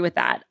largely agree with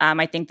that.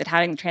 I think that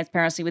having the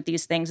transparency with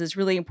these things is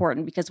really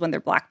important because when they're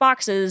black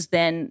boxes,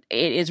 then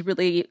it is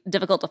really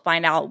difficult to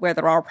find out where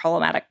there are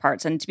problematic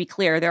parts. And to be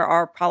clear, there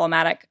are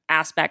problematic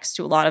aspects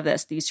to a lot of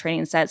this. These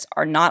training sets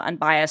are not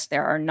unbiased. They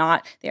are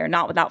not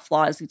without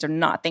flaws. These are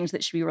not things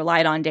that should be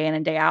relied on day in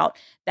and day out.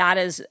 That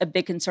is a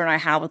big concern I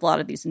have with a lot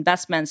of these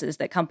investments, is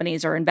that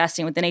companies are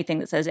investing with anything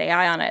that says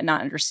AI on it and not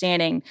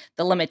understanding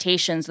the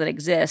limitations that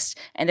exist,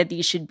 and that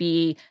these should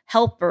be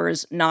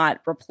helpers,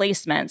 not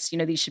replacements.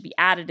 These should be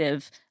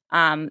additive,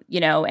 and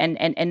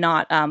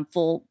not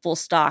full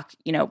stock,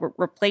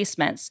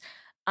 replacements.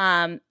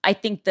 I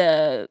think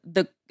the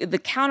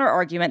counter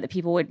argument that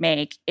people would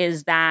make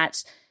is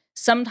that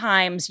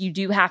sometimes you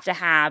do have to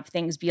have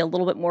things be a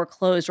little bit more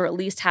closed, or at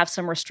least have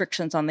some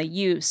restrictions on the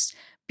use,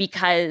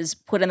 because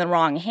put in the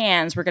wrong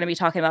hands, we're going to be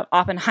talking about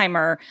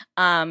Oppenheimer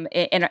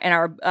in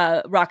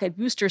our rocket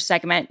booster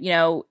segment,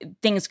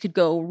 things could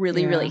go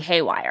really, really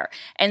haywire.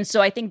 And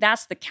so I think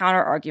that's the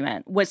counter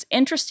argument. What's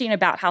interesting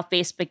about how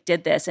Facebook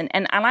did this,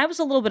 and I was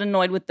a little bit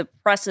annoyed with the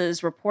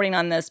press's reporting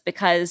on this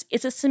because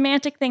it's a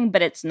semantic thing,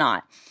 but it's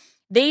not.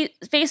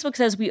 Facebook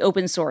says we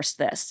open sourced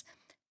this.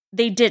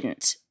 They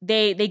didn't.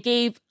 They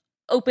gave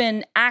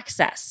open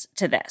access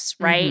to this,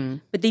 right? Mm-hmm.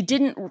 But they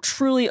didn't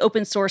truly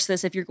open source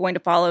this if you're going to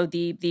follow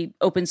the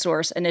open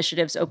source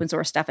initiative's open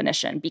source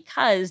definition,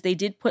 because they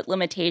did put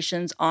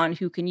limitations on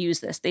who can use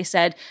this. They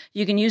said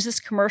you can use this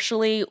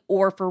commercially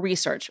or for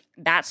research.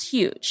 That's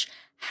huge.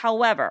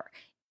 However,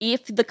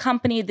 if the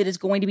company that is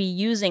going to be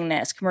using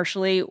this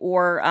commercially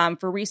or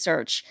for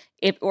research,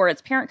 or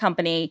its parent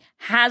company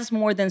has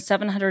more than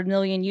 700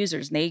 million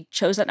users, and they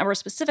chose that number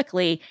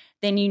specifically,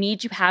 then you need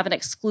to have an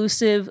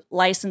exclusive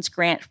license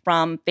grant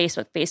from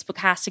Facebook. Facebook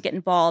has to get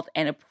involved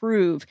and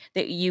approve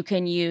that you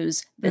can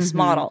use this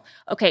model.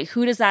 Okay,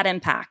 who does that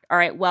impact? All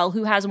right, well,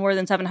 who has more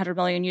than 700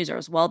 million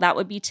users? Well, that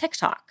would be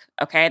TikTok.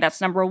 Okay,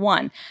 that's number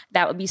one.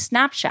 That would be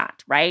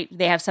Snapchat, right?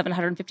 They have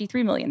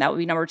 753 million. That would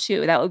be number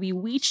two. That would be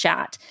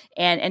WeChat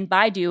and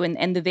Baidu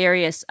and the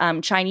various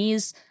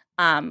Chinese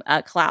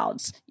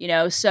clouds,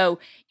 so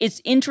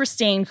it's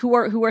interesting who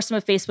are some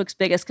of Facebook's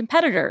biggest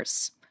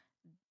competitors.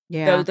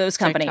 Yeah, those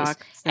companies.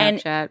 TikTok,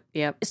 Snapchat,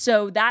 yep.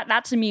 So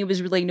that to me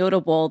was really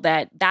notable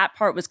that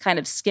part was kind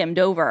of skimmed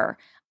over.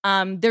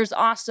 There's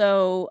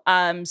also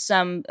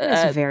some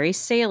it's very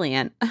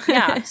salient.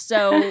 yeah.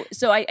 So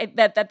I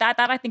that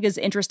I think is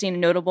interesting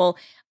and notable.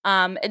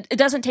 It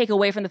doesn't take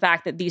away from the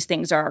fact that these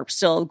things are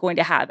still going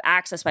to have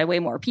access by way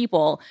more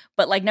people,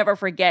 but like never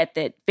forget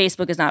that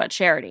Facebook is not a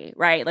charity,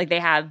 right? Like they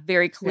have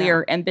very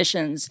clear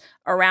ambitions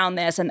around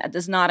this, and that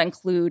does not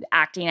include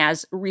acting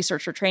as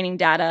research or training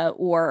data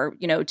or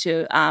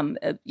to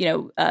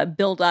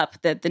build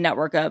up the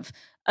network of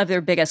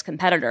their biggest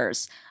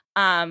competitors.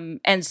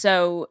 And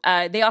so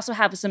they also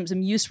have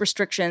some use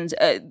restrictions,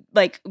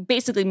 like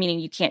basically meaning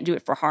you can't do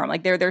it for harm.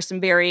 Like there's some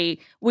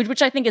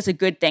which I think is a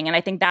good thing, and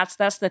I think that's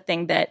the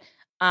thing that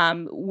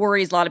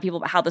worries a lot of people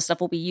about how this stuff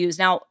will be used.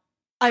 Now,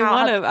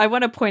 I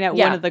want to point out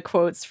one of the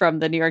quotes from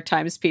the New York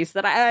Times piece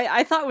that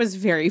I thought was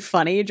very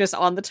funny, just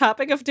on the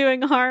topic of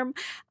doing harm.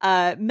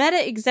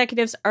 Meta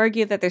executives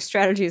argue that their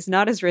strategy is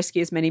not as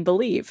risky as many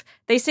believe.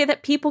 They say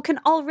that people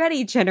can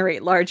already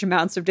generate large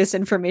amounts of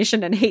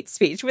disinformation and hate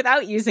speech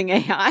without using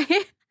AI.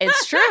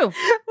 It's true.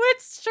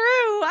 It's true.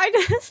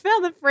 I just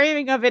found the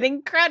framing of it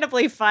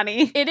incredibly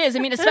funny. It is. I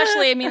mean,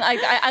 especially,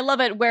 I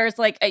love it where it's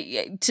like,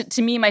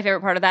 to me, my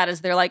favorite part of that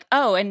is they're like,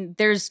 oh, and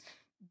there's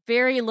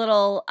very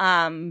little,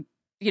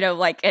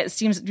 like it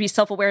seems to be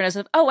self-awareness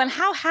of, oh, and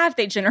how have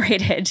they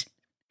generated?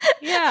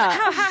 Yeah.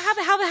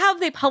 How have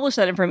they published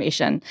that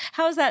information?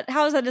 How has that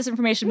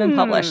disinformation been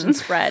published and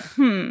spread?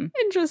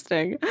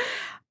 Interesting.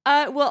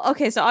 Well,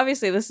 okay, so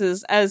obviously this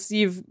is, as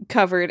you've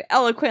covered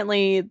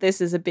eloquently,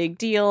 this is a big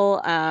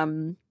deal.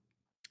 And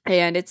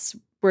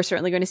we're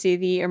certainly going to see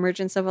the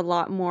emergence of a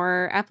lot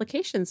more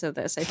applications of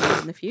this, I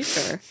think, in the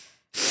future.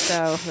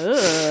 So,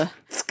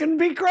 it's going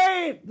to be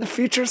great. The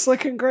future's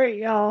looking great,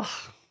 y'all.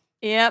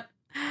 Yep.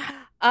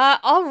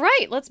 All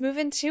right, let's move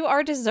into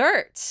our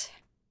dessert.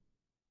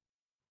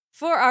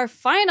 For our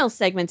final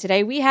segment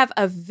today, we have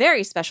a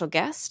very special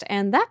guest,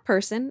 and that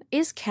person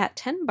is Kat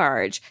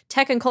Tenbarge,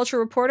 tech and culture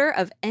reporter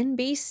of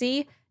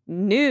NBC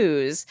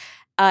News.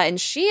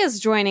 And she is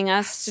joining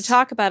us to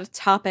talk about a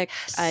topic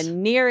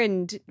near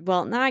and,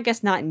 well, no, I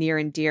guess not near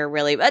and dear,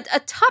 really, but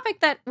a topic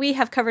that we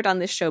have covered on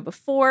this show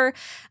before.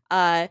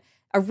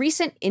 A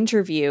recent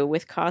interview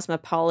with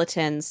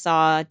Cosmopolitan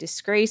saw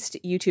disgraced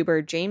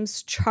YouTuber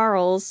James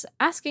Charles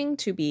asking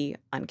to be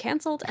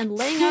uncanceled and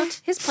laying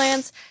out his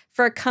plans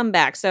for a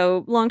comeback.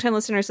 So longtime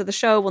listeners of the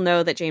show will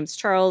know that James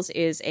Charles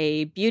is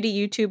a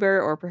beauty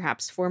YouTuber, or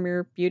perhaps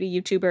former beauty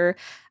YouTuber,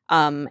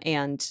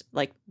 and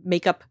like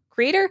makeup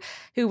creator,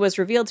 who was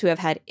revealed to have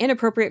had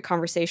inappropriate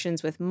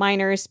conversations with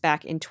minors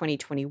back in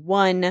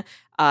 2021,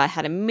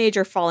 had a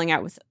major falling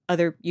out with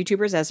other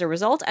YouTubers as a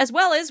result, as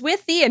well as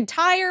with the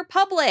entire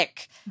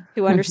public,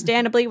 who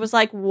understandably was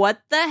like,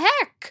 what the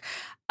heck?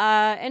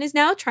 And is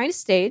now trying to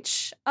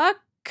stage a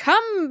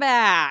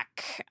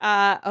comeback.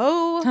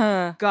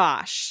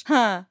 Gosh.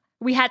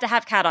 We had to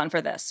have Kat on for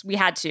this. We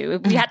had to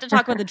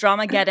talk about the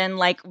Dramageddon,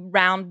 like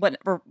round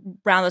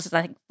this is,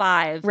 I think,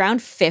 5.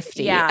 Round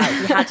 50.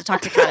 Yeah, we had to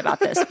talk to Kat about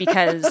this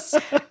because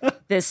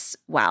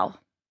wow.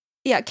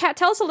 Yeah, Kat,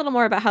 tell us a little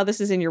more about how this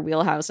is in your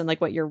wheelhouse and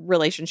like what your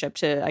relationship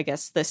to, I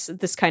guess,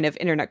 this kind of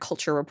internet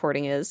culture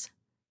reporting is.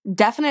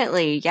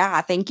 Definitely.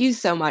 Yeah. Thank you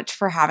so much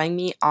for having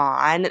me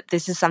on.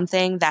 This is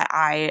something that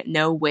I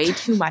know way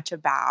too much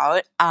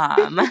about.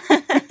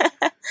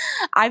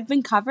 I've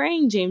been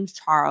covering James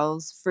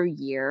Charles for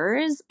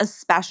years,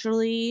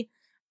 especially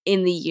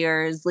in the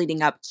years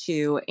leading up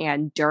to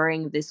and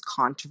during this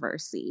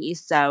controversy.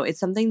 So it's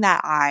something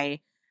that I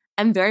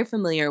am very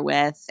familiar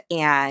with,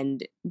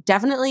 and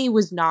definitely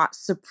was not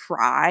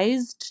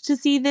surprised to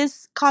see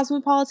this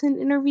Cosmopolitan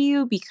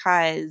interview,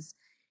 because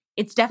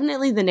it's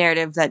definitely the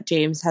narrative that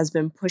James has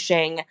been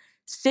pushing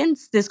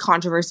since this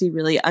controversy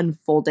really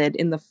unfolded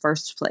in the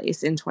first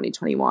place in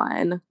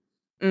 2021.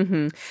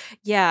 Mm-hmm.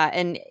 Yeah,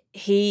 and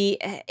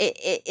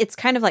it's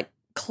kind of like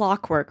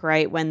clockwork,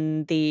 right?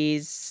 When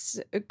these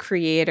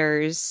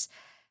creators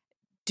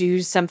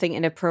do something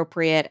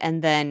inappropriate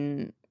and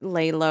then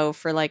lay low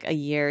for like a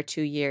year,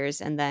 2 years,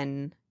 and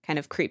then kind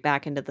of creep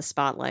back into the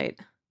spotlight.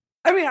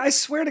 I mean, I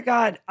swear to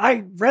God,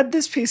 I read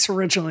this piece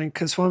originally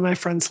because one of my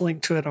friends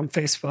linked to it on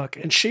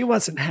Facebook and she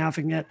wasn't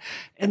having it.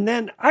 And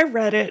then I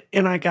read it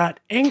and I got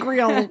angry,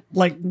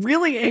 like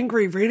really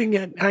angry reading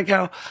it. And I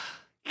go,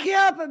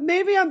 yeah, but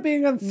maybe I'm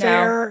being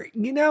unfair.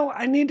 No. You know,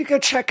 I need to go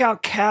check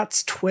out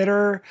Kat's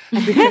Twitter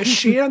because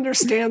she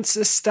understands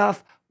this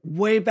stuff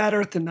way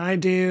better than I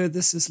do.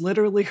 This is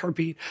literally her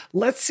beat.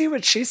 Let's see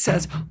what she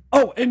says.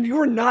 Oh, and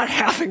you're not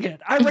having it.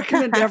 I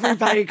recommend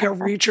everybody go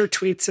read your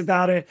tweets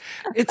about it.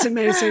 It's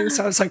amazing.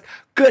 So I was like,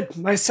 good.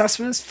 My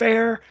assessment is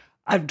fair.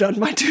 I've done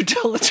my due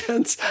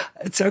diligence.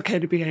 It's okay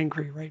to be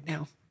angry right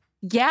now.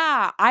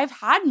 Yeah, I've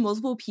had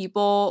multiple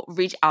people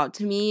reach out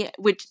to me,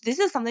 which this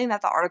is something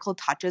that the article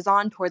touches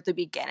on toward the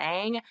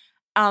beginning.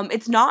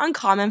 It's not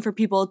uncommon for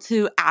people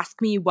to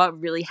ask me what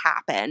really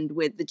happened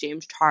with the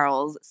James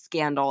Charles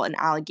scandal and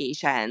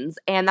allegations.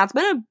 And that's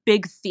been a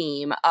big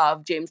theme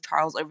of James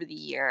Charles over the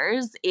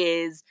years,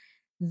 is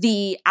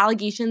the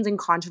allegations and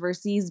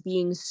controversies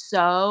being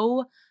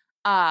so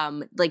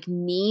like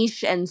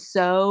niche and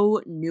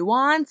so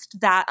nuanced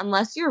that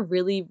unless you're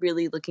really,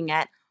 really looking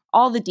at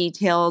all the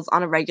details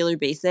on a regular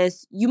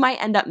basis, you might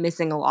end up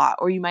missing a lot,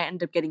 or you might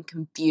end up getting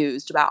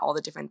confused about all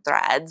the different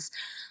threads.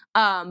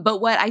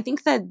 But what I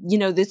think that, you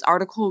know, this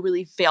article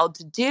really failed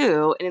to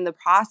do, and in the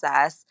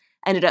process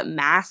ended up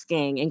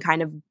masking and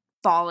kind of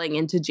falling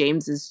into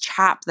James's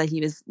trap that he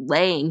was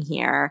laying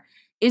here,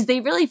 is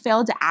they really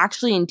failed to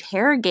actually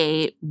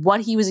interrogate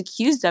what he was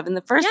accused of in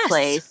the first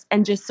place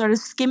and just sort of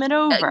skim it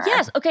over.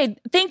 Yes. Okay.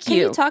 Thank you.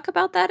 Can you talk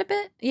about that a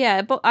bit?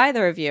 Yeah, but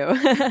either of you.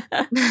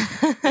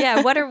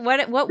 Yeah.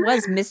 What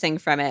was missing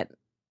from it?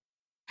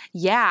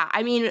 Yeah,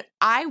 I mean,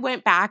 I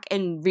went back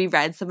and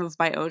reread some of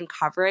my own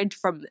coverage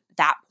from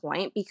that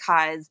point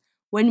because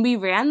when we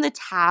ran the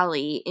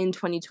tally in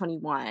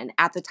 2021,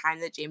 at the time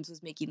that James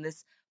was making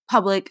this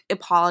public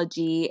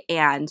apology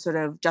and sort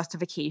of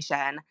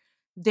justification,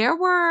 there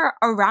were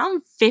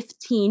around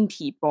 15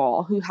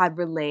 people who had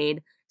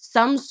relayed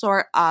some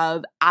sort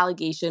of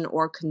allegation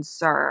or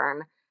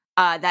concern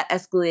that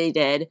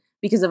escalated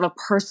because of a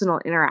personal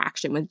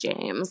interaction with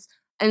James.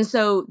 And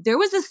so there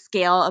was a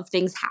scale of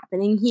things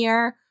happening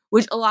here,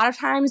 which a lot of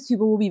times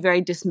people will be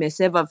very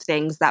dismissive of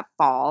things that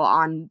fall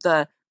on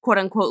the quote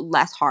unquote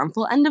less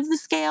harmful end of the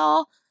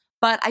scale.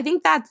 But I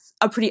think that's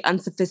a pretty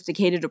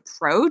unsophisticated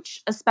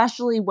approach,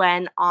 especially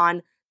when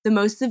on the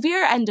most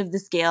severe end of the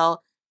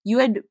scale, you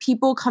had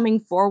people coming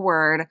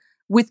forward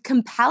with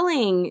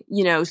compelling,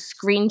 you know,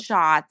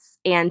 screenshots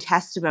and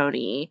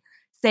testimony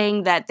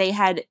saying that they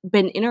had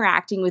been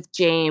interacting with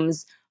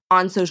James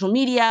on social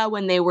media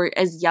when they were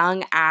as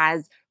young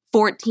as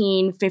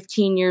 14,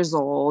 15 years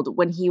old,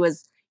 when he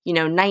was, you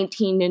know,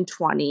 19 and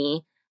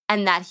 20,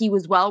 and that he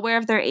was well aware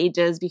of their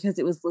ages because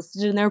it was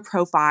listed in their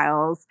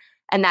profiles,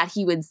 and that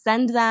he would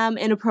send them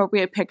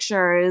inappropriate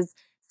pictures,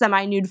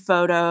 semi-nude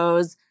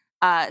photos,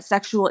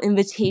 sexual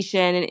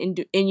invitation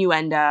and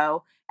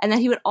innuendo, and that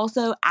he would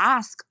also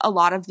ask a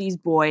lot of these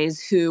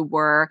boys who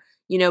were,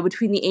 you know,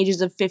 between the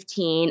ages of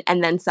 15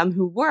 and then some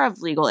who were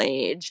of legal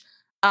age,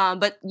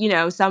 but, you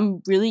know,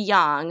 some really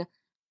young,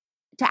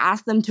 to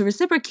ask them to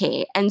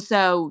reciprocate. And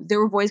so there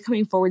were boys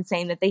coming forward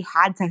saying that they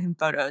had sent him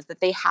photos,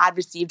 that they had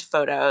received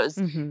photos.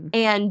 Mm-hmm.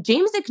 And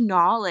James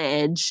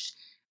acknowledged,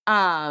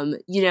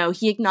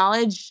 he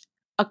acknowledged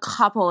a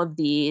couple of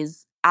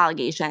these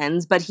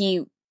allegations, but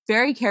he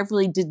very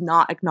carefully did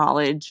not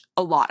acknowledge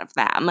a lot of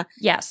them.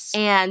 Yes.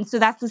 And so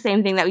that's the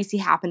same thing that we see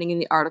happening in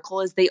the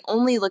article, is they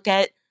only look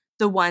at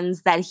the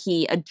ones that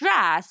he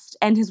addressed,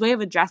 and his way of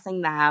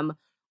addressing them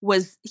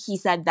was, he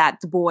said that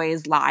the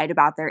boys lied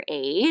about their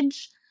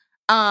age,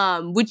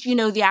 which, you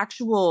know, the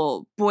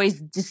actual boys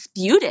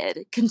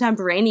disputed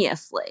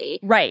contemporaneously.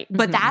 Right.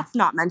 But that's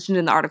not mentioned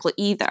in the article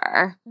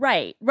either.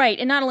 Right.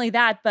 And not only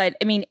that, but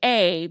I mean,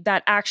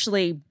 that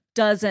actually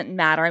doesn't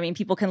matter. I mean,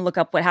 people can look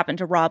up what happened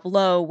to Rob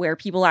Lowe, where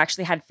people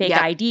actually had fake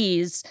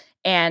IDs,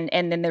 and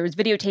then there was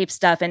videotape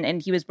stuff,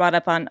 and he was brought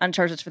up on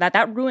charges for that.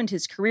 That ruined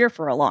his career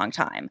for a long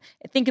time.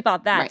 Think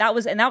about that. Right. That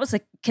was a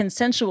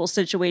consensual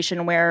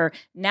situation where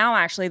now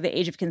actually the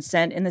age of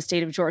consent in the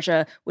state of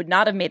Georgia would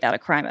not have made that a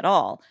crime at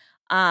all.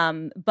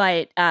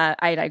 But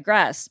I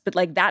digress. But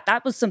like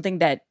that was something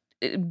that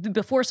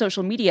before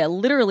social media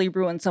literally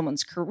ruined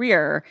someone's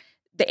career.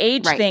 The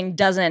age thing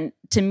doesn't,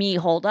 to me,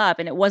 hold up,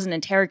 and it wasn't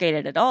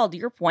interrogated at all, to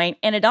your point.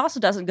 And it also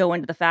doesn't go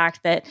into the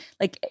fact that,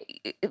 like,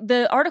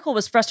 the article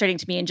was frustrating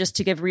to me. And just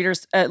to give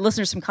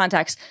listeners some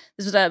context,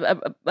 this was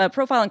a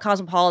profile in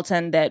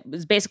Cosmopolitan that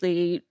was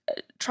basically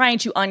trying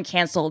to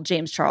uncancel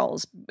James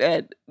Charles,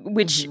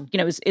 which you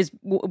know is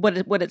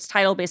what its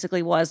title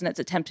basically was, and its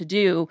attempt to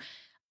do.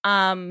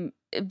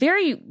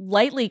 Very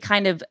lightly,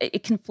 kind of,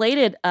 it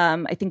conflated,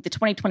 I think, the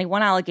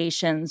 2021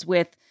 allegations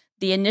with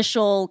the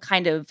initial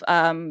kind of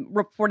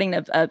reporting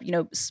of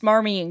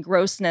smarmy and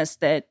grossness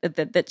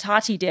that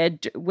Tati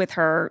did with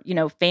her, you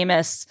know,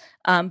 famous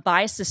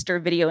Bi Sister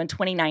video in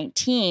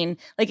 2019.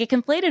 Like, it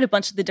conflated a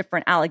bunch of the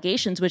different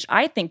allegations, which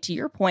I think, to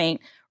your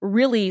point,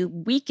 really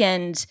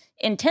weakened,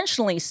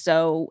 intentionally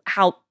so,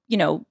 how, you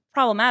know,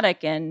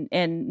 problematic and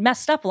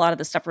messed up a lot of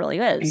this stuff really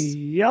is.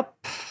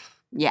 Yep.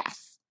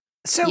 Yes.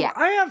 So Yeah.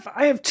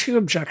 I have two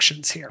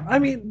objections here. I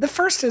mean, the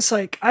first is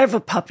like, I have a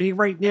puppy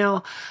right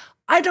now.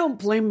 I don't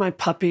blame my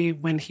puppy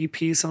when he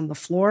pees on the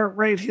floor,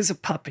 right? He's a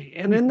puppy.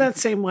 And in that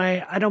same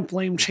way, I don't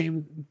blame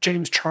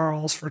James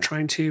Charles for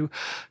trying to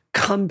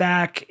come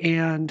back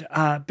and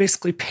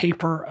basically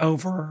paper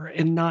over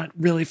and not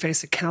really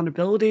face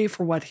accountability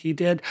for what he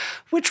did,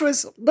 which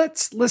was,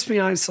 let's be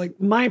honest, like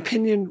my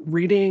opinion,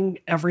 reading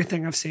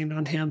everything I've seen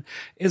on him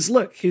is,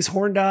 look, he's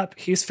horned up,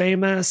 he's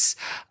famous,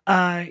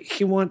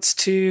 he wants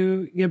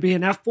to be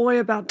an F-boy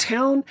about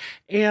town,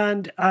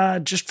 and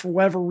just for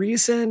whatever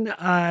reason,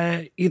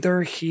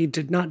 either he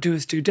did not do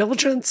his due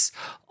diligence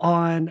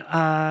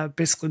on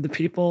basically the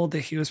people that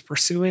he was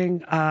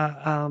pursuing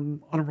on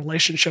a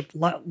relationship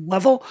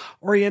level,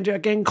 or he ended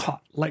up getting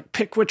caught. Like,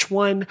 pick which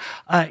one.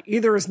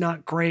 Either is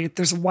not great.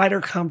 There's a wider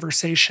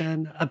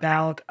conversation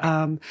about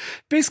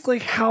basically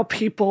how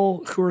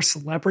people who are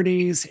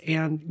celebrities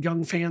and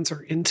young fans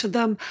are into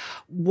them,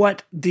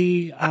 what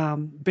the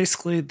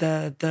basically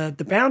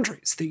the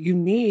boundaries that you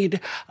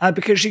need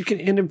because you can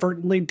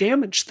inadvertently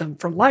damage them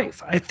for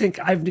life. I think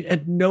I've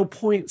at no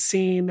point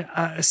seen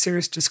a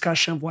serious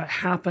discussion of what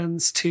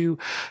happens to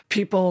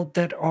people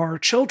that are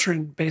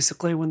children,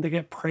 basically, when they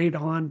get preyed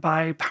on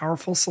by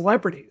powerful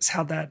celebrities,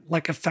 how that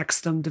like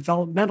affects them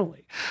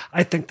developmentally.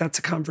 I think that's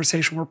a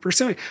conversation we're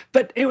pursuing.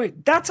 But anyway,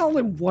 that's all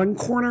in one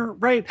corner,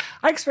 right?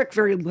 I expect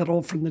very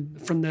little from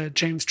the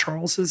James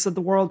Charleses of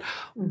the world.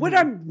 Mm-hmm. What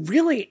I'm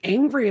really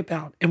angry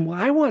about and what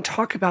I want to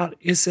talk about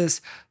is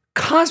this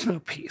Cosmo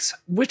piece,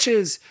 which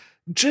is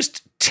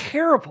just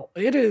terrible.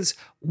 It is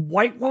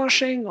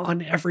whitewashing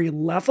on every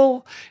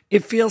level.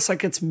 It feels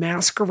like it's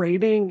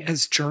masquerading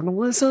as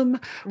journalism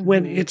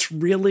when it's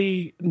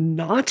really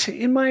not,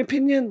 in my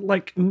opinion.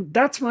 Like,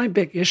 that's my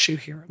big issue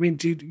here. I mean,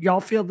 do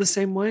y'all feel the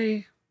same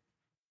way?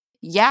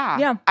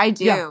 Yeah, I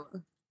do. Yeah.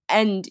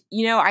 And,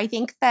 I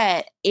think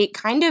that it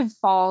kind of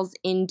falls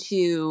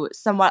into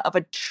somewhat of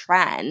a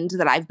trend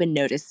that I've been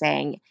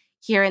noticing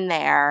here and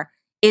there.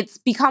 It's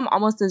become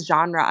almost a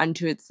genre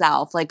unto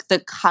itself, like the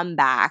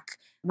comeback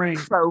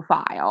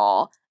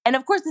profile. And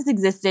of course, this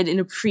existed in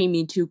a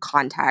pre-Me Too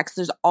context.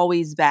 There's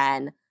always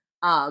been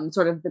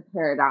sort of the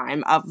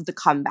paradigm of the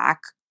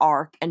comeback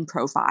arc and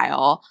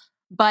profile.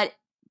 But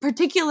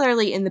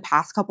particularly in the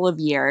past couple of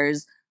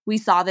years, we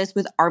saw this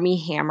with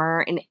Armie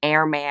Hammer and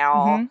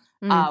Airmail.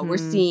 We're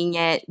seeing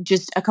it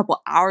just a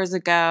couple hours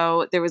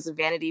ago. There was a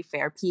Vanity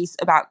Fair piece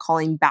about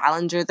Colleen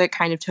Ballinger that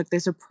kind of took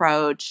this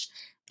approach.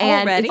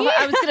 And already?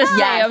 I was going to say,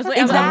 yes, I was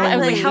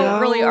like,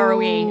 how early are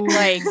we?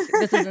 Like,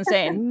 this is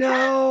insane.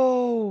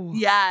 No.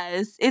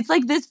 Yes. It's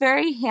like this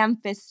very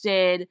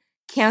ham-fisted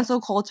cancel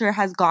culture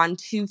has gone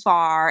too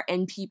far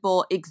and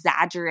people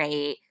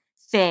exaggerate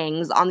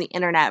things on the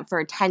internet for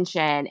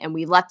attention and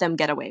we let them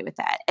get away with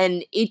it.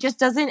 And it just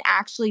doesn't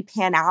actually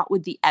pan out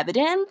with the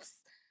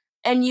evidence.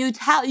 And you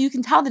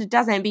can tell that it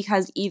doesn't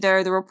because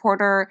either the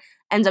reporter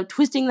ends up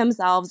twisting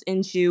themselves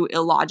into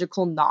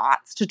illogical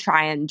knots to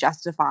try and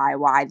justify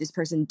why this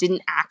person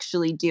didn't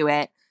actually do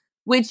it,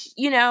 which,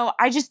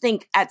 I just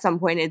think at some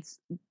point it's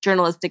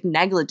journalistic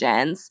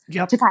negligence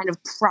to kind of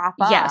prop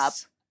up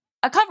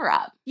a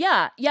cover-up.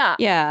 Yeah.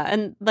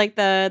 And like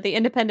the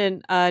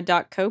independent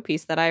 .co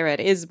piece that I read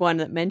is one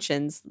that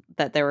mentions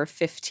that there were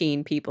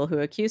 15 people who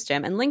accused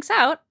him and links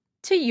out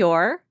to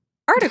your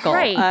article,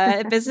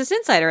 Business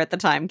Insider at the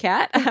time,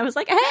 Kat. I was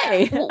like,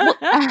 hey. Well,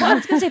 I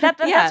was going to say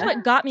that's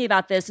what got me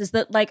about this is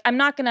that, like, I'm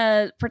not going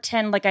to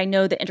pretend like I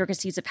know the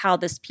intricacies of how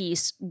this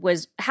piece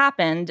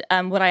happened.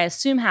 What I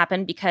assume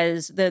happened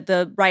because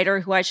the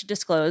writer who I should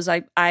disclose,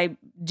 I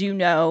do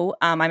know.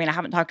 I mean, I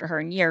haven't talked to her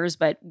in years,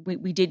 but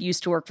we did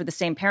used to work for the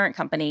same parent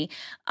company.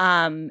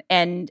 Who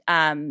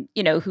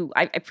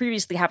I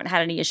previously haven't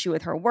had any issue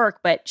with her work,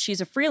 but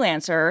she's a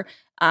freelancer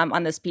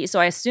on this piece. So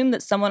I assume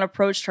that someone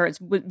approached her. It's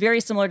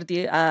very similar to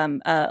the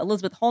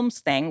Elizabeth Holmes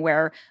thing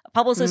where a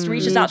publicist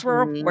reaches out to a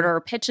reporter,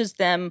 pitches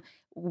them,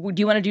 do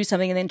you want to do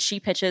something? And then she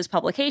pitches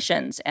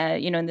publications.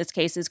 In this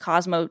case,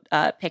 Cosmo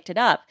picked it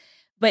up.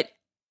 But,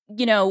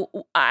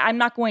 I'm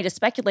not going to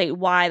speculate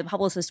why the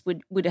publicist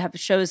would have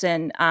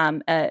chosen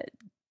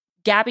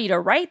Gabby to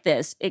write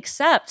this,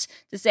 except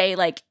to say,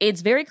 like, it's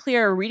very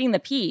clear reading the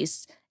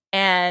piece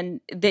and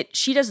that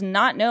she does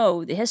not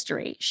know the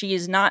history. She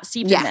is not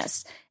steeped in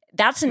this.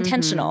 That's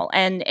intentional.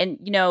 And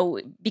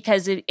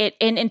because it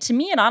to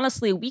me, it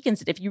honestly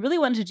weakens it. If you really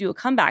wanted to do a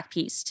comeback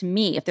piece, to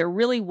me, if there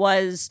really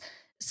was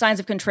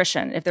signs of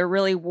contrition, if there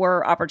really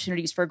were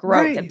opportunities for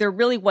growth, if there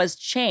really was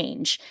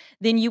change,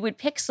 then you would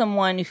pick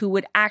someone who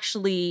would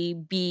actually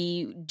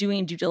be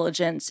doing due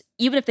diligence,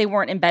 even if they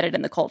weren't embedded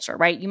in the culture,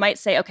 right? You might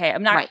say, okay,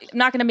 I'm not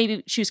going to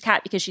maybe choose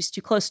Kat because she's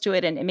too close to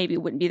it and maybe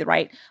it wouldn't be the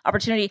right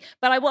opportunity,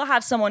 but I will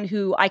have someone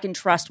who I can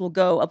trust will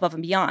go above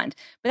and beyond.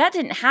 But that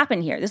didn't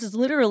happen here. This is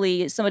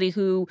literally somebody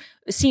who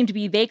seemed to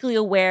be vaguely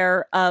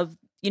aware of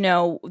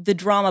the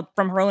drama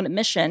from her own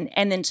admission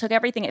and then took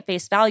everything at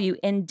face value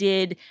and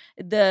did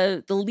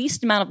the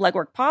least amount of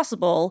legwork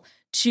possible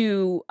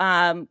to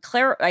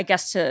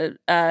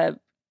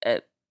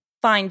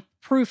find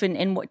proof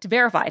and what to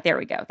verify. There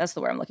we go. That's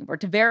the word I'm looking for.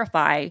 To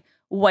verify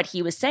what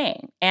he was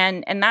saying.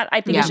 And that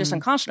I think is just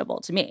unconscionable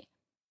to me.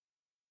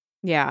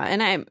 Yeah,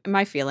 and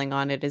my feeling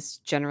on it is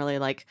generally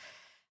like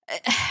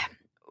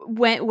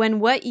when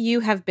what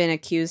you have been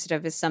accused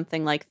of is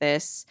something like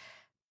this,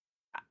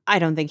 I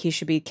don't think he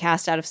should be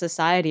cast out of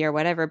society or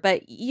whatever,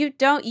 but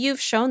you've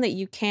shown that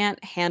you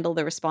can't handle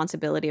the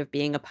responsibility of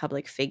being a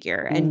public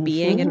figure and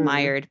being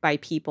admired by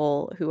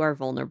people who are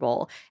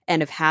vulnerable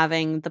and of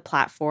having the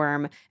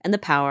platform and the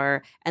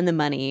power and the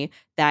money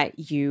that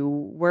you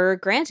were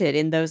granted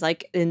in those,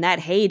 like, in that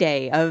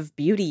heyday of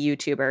beauty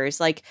YouTubers.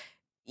 Like,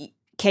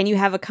 can you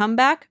have a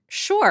comeback?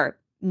 Sure.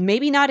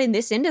 Maybe not in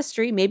this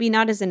industry, maybe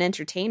not as an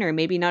entertainer,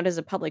 maybe not as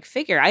a public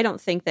figure. I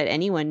don't think that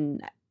anyone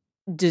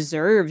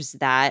deserves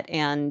that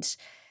and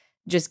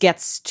just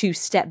gets to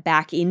step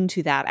back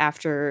into that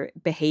after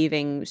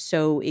behaving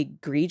so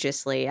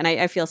egregiously. And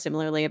I feel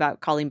similarly about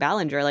Colleen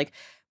Ballinger. Like,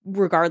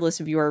 regardless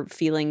of your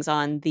feelings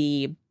on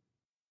the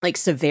like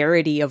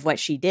severity of what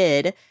she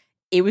did,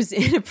 it was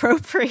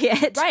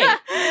inappropriate. Right.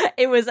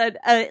 It was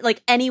a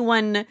like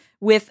anyone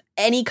with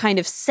any kind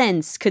of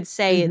sense could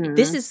say,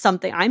 this is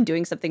something, I'm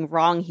doing something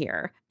wrong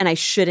here and I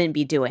shouldn't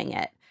be doing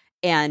it.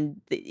 And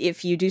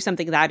if you do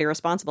something that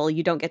irresponsible,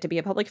 you don't get to be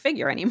a public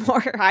figure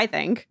anymore, I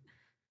think.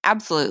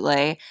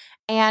 Absolutely.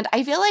 And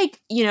I feel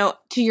like,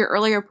 to your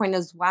earlier point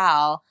as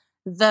well,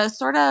 the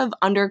sort of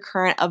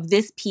undercurrent of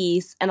this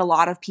piece and a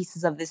lot of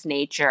pieces of this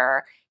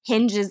nature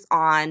hinges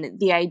on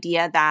the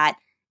idea that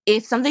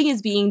if something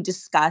is being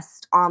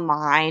discussed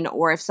online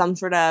or if some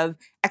sort of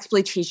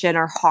exploitation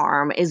or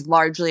harm is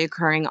largely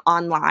occurring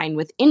online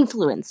with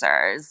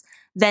influencers,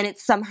 then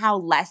it's somehow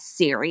less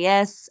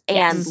serious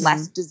and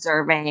less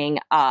deserving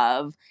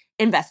of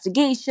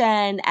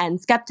investigation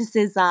and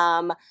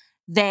skepticism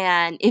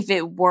than if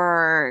it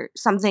were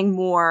something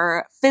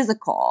more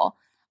physical,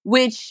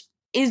 which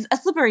is a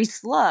slippery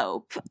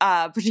slope,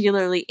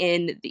 particularly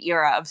in the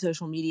era of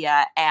social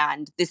media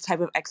and this type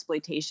of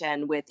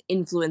exploitation with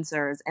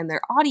influencers and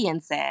their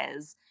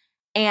audiences.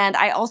 And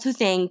I also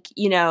think,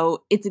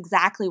 it's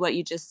exactly what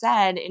you just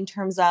said in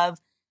terms of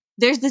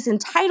there's this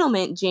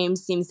entitlement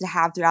James seems to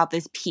have throughout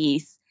this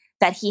piece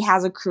that he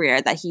has a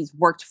career that he's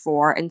worked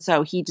for, and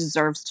so he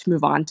deserves to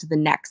move on to the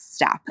next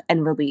step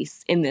and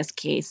release, in this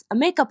case, a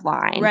makeup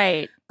line.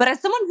 Right. But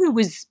as someone who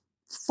was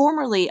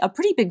formerly a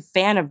pretty big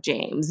fan of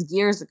James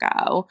years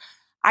ago,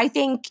 I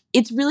think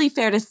it's really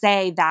fair to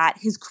say that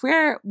his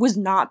career was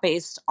not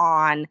based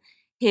on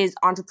his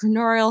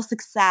entrepreneurial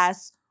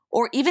success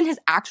or even his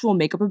actual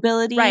makeup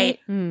ability, right.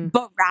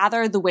 But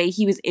rather the way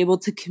he was able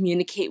to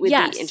communicate with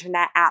the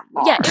internet at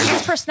large. Yeah, it was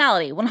his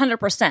personality,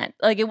 100%.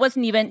 Like, it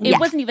wasn't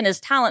even his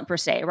talent per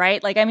se,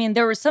 right? Like, I mean,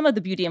 there were some of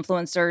the beauty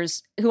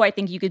influencers who I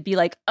think you could be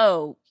like,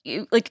 oh,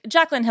 like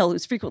Jaclyn Hill,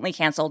 who's frequently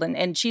canceled,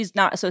 and she's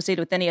not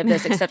associated with any of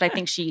this, except I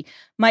think she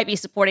might be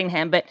supporting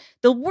him. But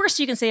the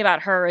worst you can say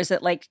about her is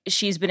that, like,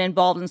 she's been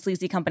involved in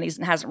sleazy companies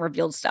and hasn't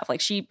revealed stuff.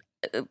 Like, she,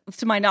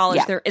 to my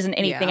knowledge, there isn't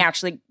anything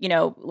actually,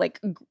 like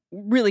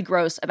really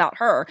gross about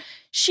her.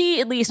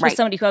 She at least was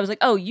somebody who I was like,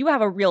 oh, you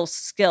have a real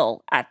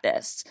skill at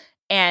this.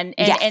 And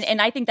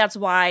I think that's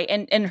why,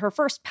 and her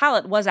first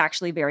palette was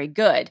actually very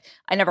good.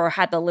 I never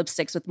had the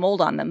lipsticks with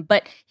mold on them,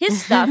 but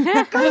his stuff,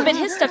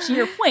 to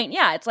your point,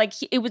 it's like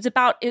it was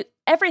about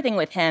everything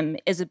with him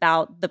is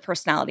about the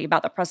personality,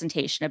 about the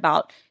presentation,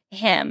 about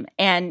him,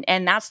 and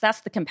that's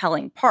the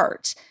compelling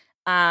part.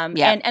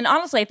 And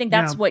honestly, I think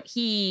that's what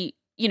he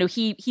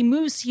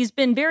moves. He's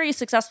been very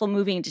successful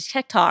moving to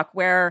TikTok,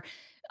 where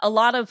a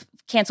lot of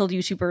canceled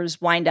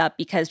YouTubers wind up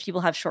because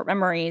people have short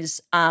memories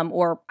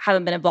or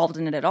haven't been involved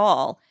in it at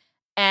all.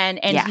 And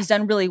he's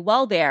done really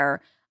well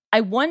there.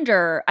 I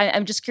wonder,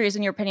 I'm just curious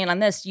in your opinion on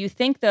this. Do you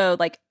think, though,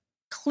 like,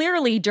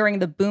 clearly during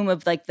the boom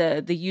of like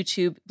the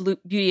YouTube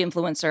beauty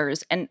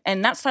influencers and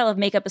that style of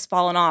makeup has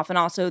fallen off, and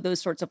also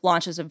those sorts of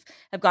launches have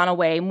gone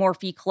away,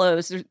 Morphe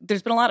closed.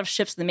 There's been a lot of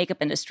shifts in the makeup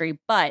industry,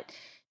 but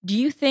do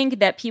you think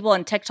that people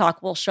on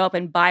TikTok will show up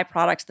and buy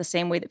products the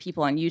same way that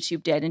people on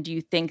YouTube did? And do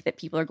you think that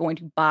people are going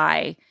to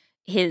buy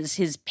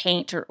his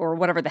paint or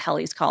whatever the hell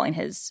he's calling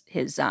his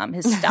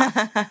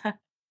stuff?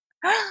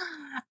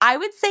 I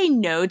would say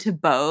no to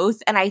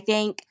both. And I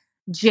think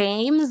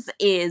James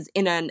is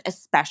in an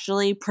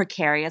especially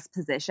precarious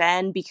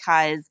position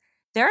because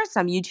there are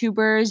some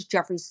YouTubers,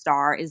 Jeffree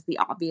Star is the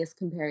obvious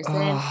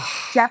comparison.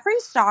 Jeffree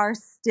Star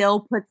still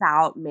puts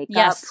out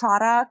makeup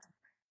products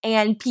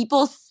and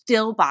people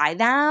still buy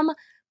them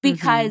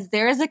because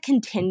there is a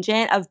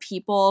contingent of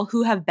people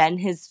who have been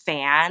his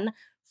fan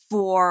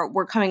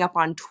we're coming up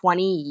on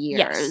 20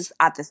 years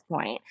at this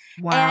point.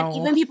 Wow. And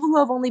even people who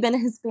have only been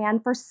his fan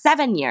for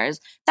 7 years.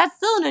 That's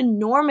still an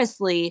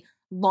enormously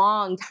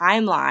long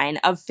timeline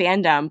of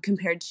fandom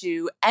compared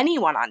to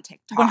anyone on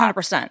TikTok.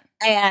 100%.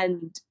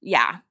 And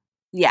yeah.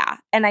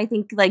 And I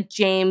think like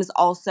James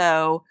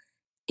also,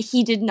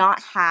 he did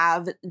not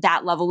have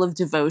that level of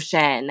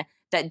devotion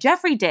that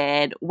Jeffree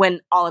did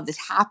when all of this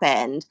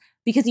happened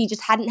because he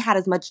just hadn't had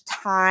as much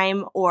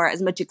time or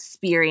as much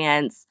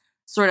experience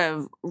sort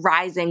of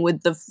rising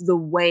with the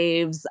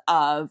waves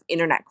of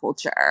internet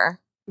culture.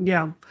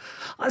 Yeah.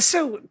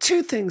 So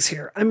 2 things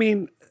here. I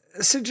mean,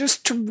 So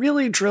just to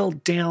really drill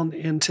down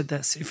into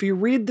this, if you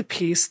read the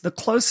piece, the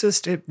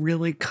closest it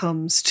really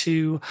comes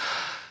to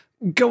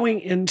going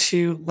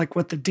into like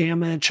what the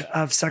damage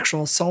of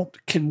sexual assault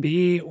can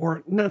be,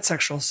 or not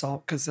sexual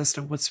assault, because that's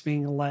not what's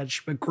being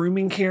alleged, but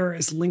grooming care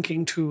is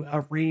linking to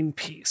a RAINN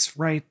piece,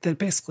 right? That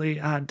basically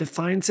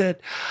defines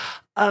it.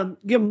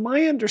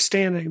 My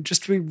understanding,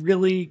 just to be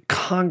really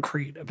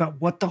concrete about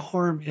what the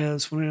harm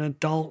is when an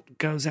adult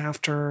goes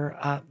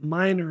after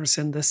minors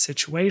in this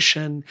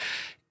situation,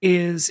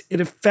 is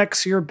it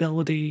affects your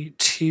ability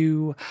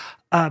to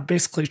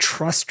basically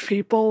trust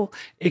people.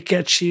 It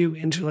gets you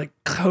into like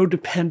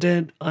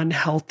codependent,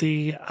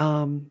 unhealthy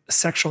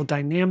sexual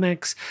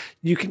dynamics.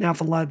 You can have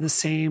a lot of the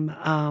same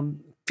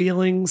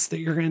feelings that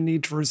you're going to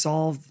need to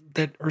resolve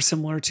that are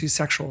similar to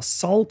sexual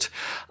assault.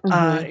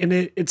 And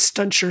it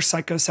stunts your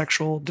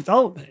psychosexual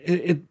development.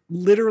 It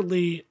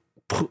literally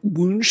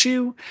wounds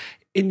you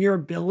in your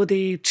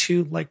ability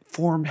to like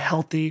form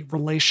healthy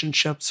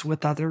relationships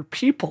with other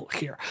people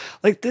here.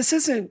 Like, this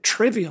isn't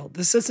trivial.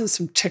 This isn't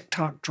some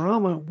TikTok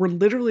drama. We're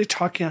literally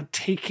talking about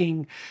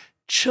taking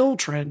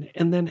children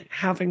and then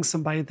having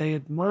somebody they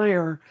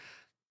admire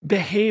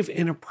behave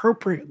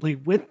inappropriately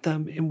with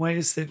them in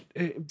ways that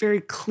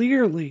very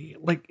clearly,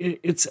 like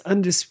it's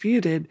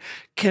undisputed,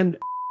 can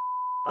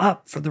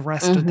up for the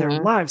rest of their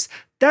lives.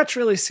 That's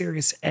really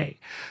serious A.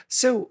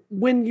 So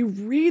when you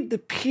read the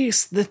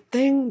piece, the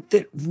thing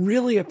that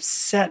really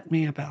upset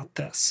me about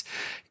this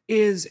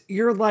is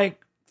you're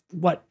like,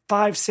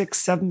 5, 6,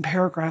 7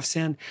 paragraphs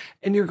in,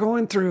 and you're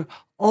going through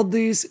all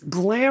these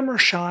glamour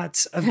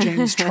shots of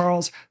James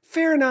Charles.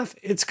 Fair enough,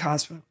 it's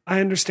Cosmo.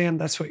 I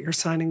understand that's what you're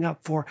signing up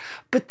for.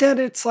 But then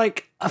it's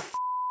like a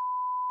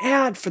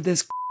ad for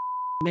this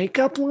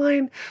makeup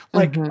line,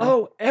 like,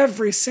 oh,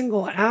 every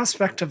single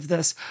aspect of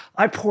this,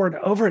 I poured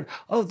over it.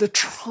 Oh, the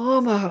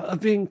trauma of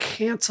being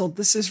canceled.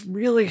 This is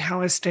really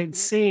how I stayed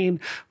sane,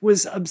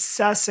 was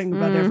obsessing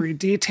about every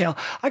detail.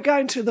 I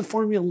got into the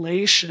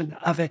formulation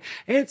of it.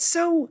 And it's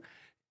so,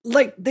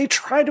 like, they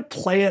try to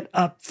play it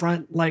up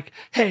front, like,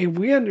 hey,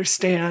 we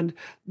understand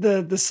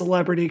the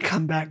celebrity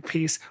comeback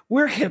piece.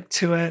 We're hip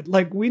to it.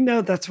 Like, we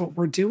know that's what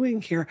we're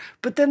doing here.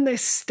 But then they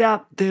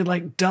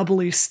like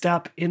doubly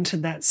step into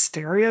that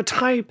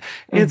stereotype.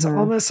 It's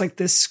almost like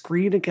this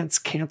screed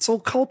against cancel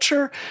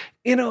culture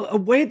in a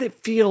way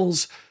that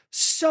feels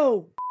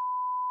so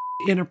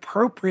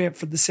inappropriate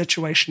for the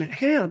situation at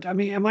hand. I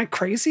mean, am I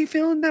crazy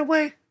feeling that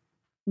way?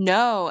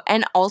 No.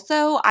 And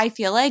also, I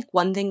feel like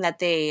one thing that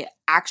they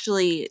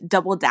actually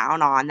doubled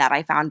down on that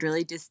I found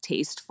really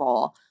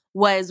distasteful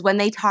was when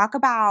they talk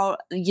about,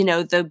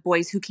 the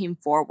boys who came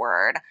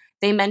forward,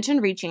 they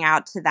mentioned reaching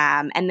out to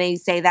them, and they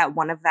say that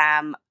one of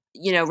them,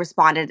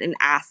 responded and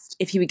asked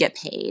if he would get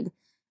paid.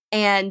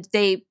 And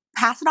they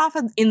pass it off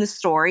in the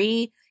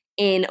story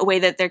in a way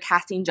that they're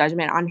casting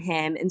judgment on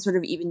him and sort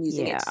of even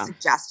using it to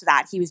suggest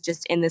that he was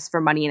just in this for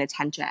money and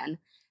attention.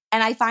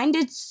 And I find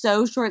it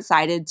so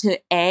short-sighted to,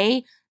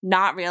 A,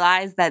 not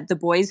realize that the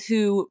boys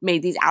who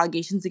made these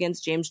allegations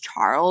against James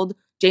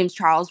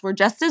Charles were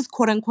just as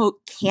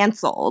quote-unquote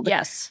canceled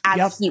as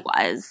he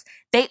was.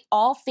 They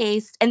all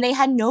faced, and they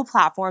had no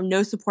platform,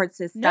 no support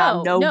system,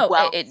 no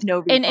wealth, no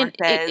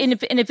resources.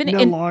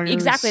 No lawyers.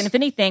 Exactly. And if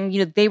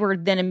anything, they were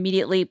then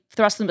immediately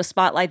thrust into a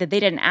spotlight that they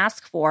didn't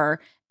ask for,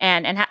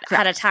 and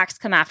had attacks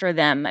come after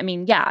them. I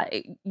mean,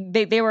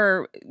 they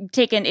were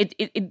taken.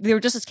 They were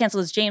just as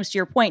canceled as James, to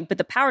your point, but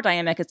the power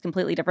dynamic is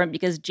completely different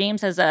because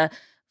James has a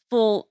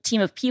full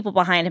team of people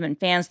behind him and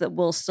fans that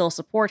will still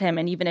support him.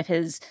 And even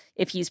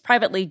if he's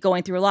privately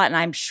going through a lot, and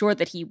I'm sure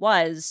that he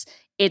was,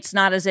 it's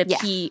not as if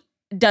he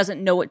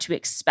doesn't know what to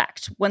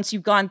expect. Once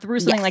you've gone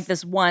through something like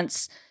this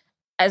once,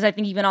 as I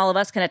think even all of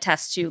us can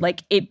attest to,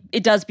 like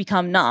it does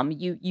become numb.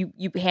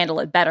 You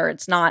handle it better.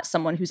 It's not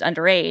someone who's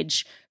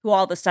underage who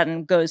all of a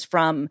sudden goes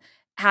from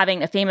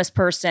having a famous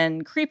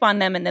person creep on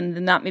them and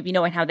then not maybe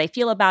knowing how they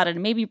feel about it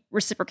and maybe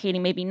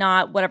reciprocating, maybe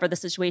not, whatever the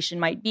situation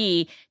might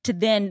be, to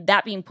then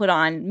that being put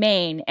on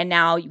main, and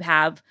now you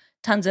have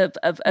tons of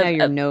now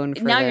you're known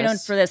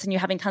for this, and you're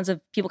having tons of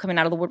people coming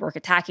out of the woodwork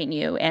attacking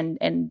you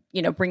and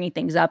bringing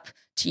things up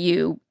to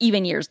you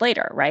even years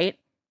later, right?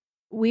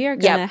 We are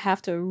going to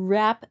have to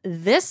wrap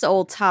this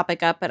old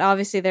topic up, but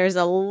obviously there's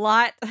a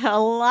lot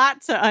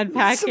to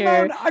unpack Simone,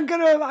 here. I'm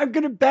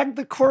gonna beg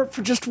the court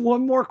for just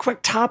one more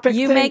quick topic.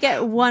 You may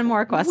get one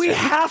more question. We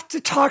have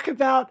to talk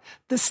about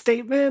the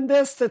statement in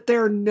this that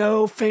there are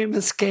no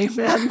famous gay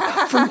men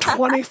from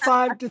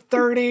 25 to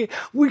 30.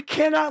 We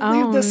cannot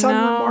leave this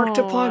unremarked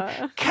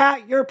upon.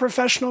 Kat, you're a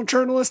professional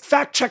journalist.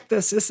 Fact check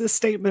this. Is this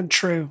statement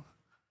true?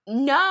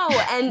 No,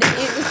 and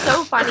it was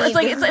so funny.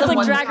 It's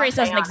like Drag Race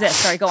doesn't exist.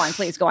 Sorry, go on,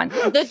 please, go on.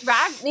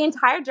 The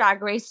entire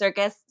Drag Race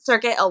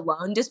circuit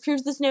alone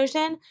disproves this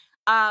notion.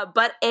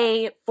 But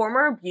a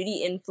former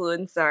beauty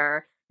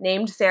influencer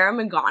named Sarah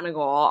McGonigal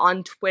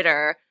on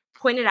Twitter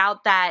pointed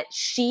out that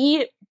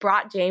she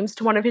brought James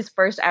to one of his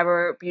first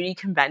ever beauty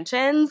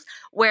conventions,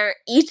 where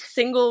each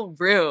single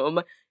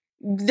room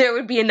there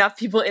would be enough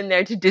people in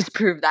there to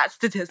disprove that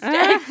statistic.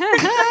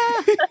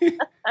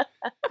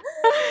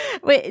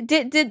 Wait,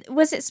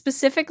 was it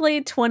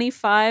specifically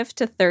 25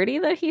 to 30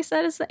 that he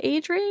said is the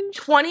age range?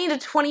 20 to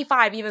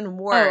 25, even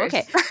worse. Oh,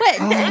 okay. But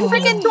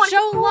freaking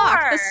Joe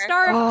Locke, the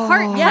star of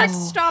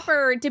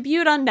Heartstopper,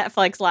 debuted on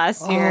Netflix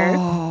last year.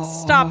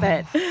 Stop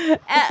it.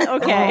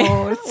 Okay.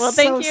 Well,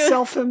 thank you.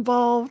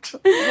 Self-involved.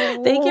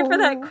 Thank you for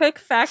that quick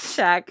fact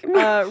check.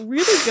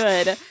 Really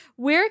good.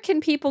 Where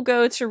can people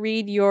go to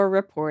read your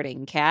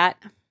reporting, Kat?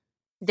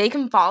 They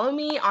can follow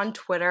me on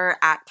Twitter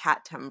at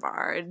Kat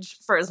Tenbarge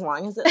for as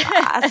long as it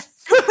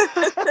lasts.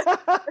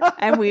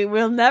 And we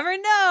will never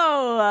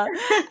know.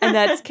 And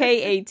that's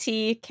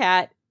K-A-T,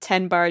 Kat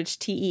Tenbarge,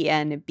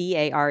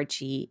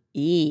 Tenbarge.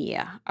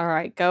 All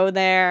right, go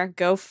there,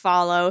 go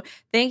follow.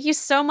 Thank you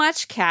so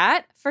much,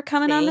 Kat, for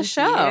coming on the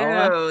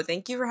show.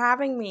 Thank you for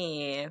having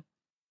me.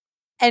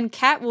 And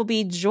Kat will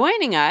be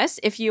joining us,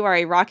 if you are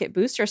a Rocket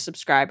Booster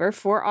subscriber,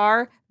 for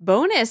our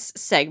bonus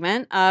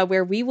segment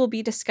where we will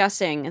be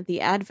discussing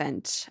the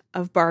advent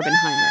of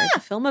Barbenheimer, the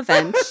film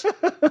event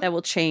that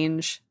will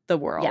change the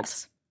world.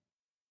 Yes.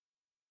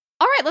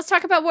 All right, let's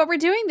talk about what we're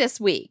doing this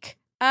week.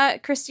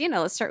 Christina,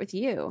 let's start with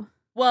you.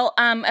 Well,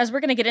 as we're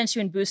going to get into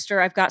in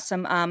Booster, I've got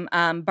some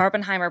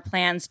Barbenheimer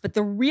plans. But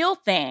the real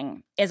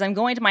thing is I'm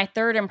going to my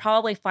third and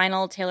probably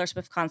final Taylor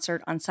Swift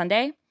concert on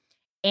Sunday.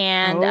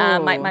 And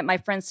my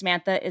friend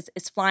Samantha is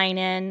flying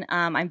in.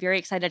 I'm very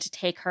excited to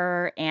take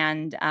her,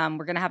 and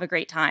we're gonna have a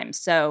great time.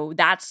 So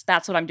that's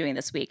what I'm doing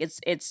this week.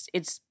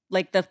 It's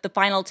like the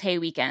final Tay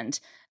weekend,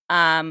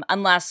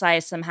 unless I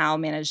somehow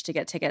manage to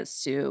get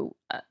tickets to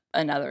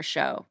another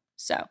show.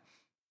 So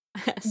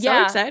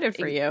excited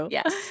for you.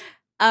 Yes,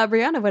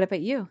 Brianna, what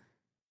about you?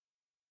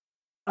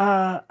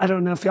 I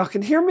don't know if y'all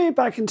can hear me,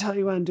 but I can tell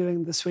you what I'm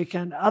doing this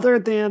weekend. Other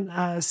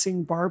than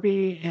seeing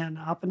Barbie and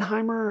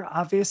Oppenheimer,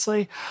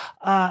 obviously,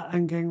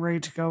 I'm getting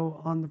ready to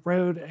go on the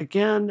road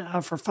again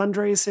for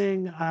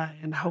fundraising,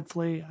 and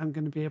hopefully I'm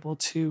going to be able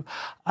to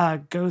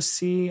go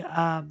see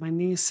my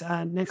niece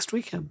next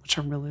weekend, which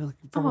I'm really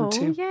looking forward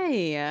to.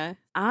 Yay!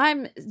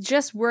 I'm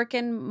just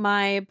working.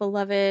 My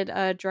beloved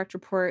direct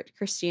report,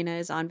 Christina,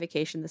 is on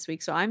vacation this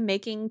week, so I'm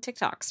making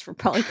TikToks for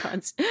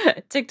Polygon's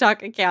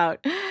TikTok account,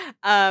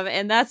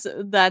 and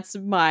that's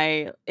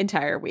my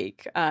entire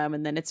week.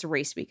 And then it's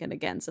race weekend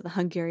again, so the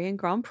Hungarian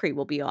Grand Prix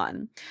will be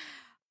on.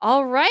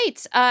 All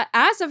right.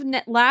 As of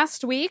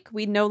last week,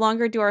 we no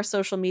longer do our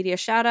social media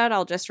shout out.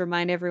 I'll just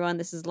remind everyone,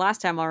 this is the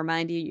last time I'll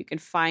remind you, you can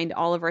find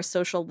all of our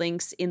social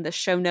links in the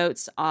show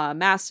notes,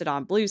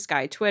 Mastodon, Blue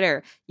Sky,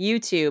 Twitter,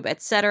 YouTube,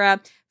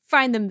 etc.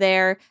 Find them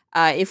there.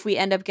 If we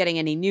end up getting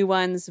any new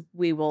ones,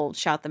 we will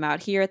shout them out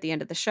here at the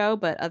end of the show.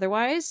 But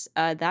otherwise,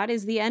 that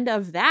is the end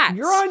of that.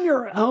 You're on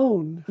your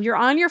own. You're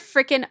on your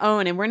freaking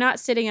own. And we're not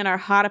sitting in our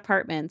hot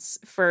apartments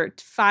for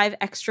 5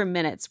 extra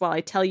minutes while I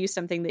tell you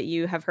something that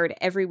you have heard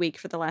every week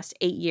for the last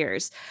 8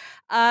 years.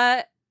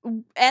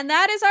 And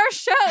that is our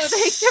show.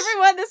 Thanks,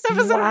 everyone. This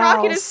episode of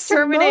Rocket is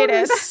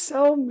terminated. Simone is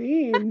so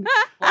mean.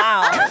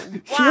 Wow.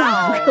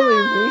 You're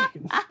really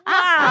mean.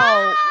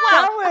 Wow.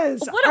 That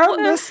was our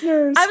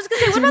listeners. I was going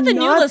to say, what about the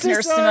new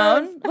listeners,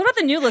 Simone? What about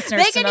the new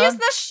listeners, They can use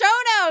the show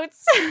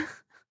notes.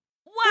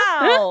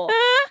 Wow.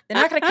 They're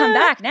not going to come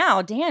back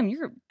now. Damn,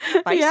 you're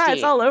feisty. Yeah,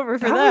 it's all over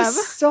for that them.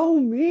 Was so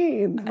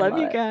mean. Love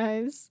you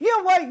guys. You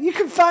know what? You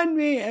can find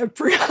me at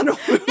Brianna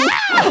Wu.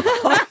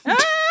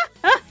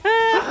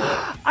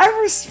 I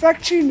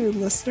respect you, new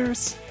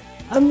listeners,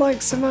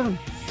 unlike Simone.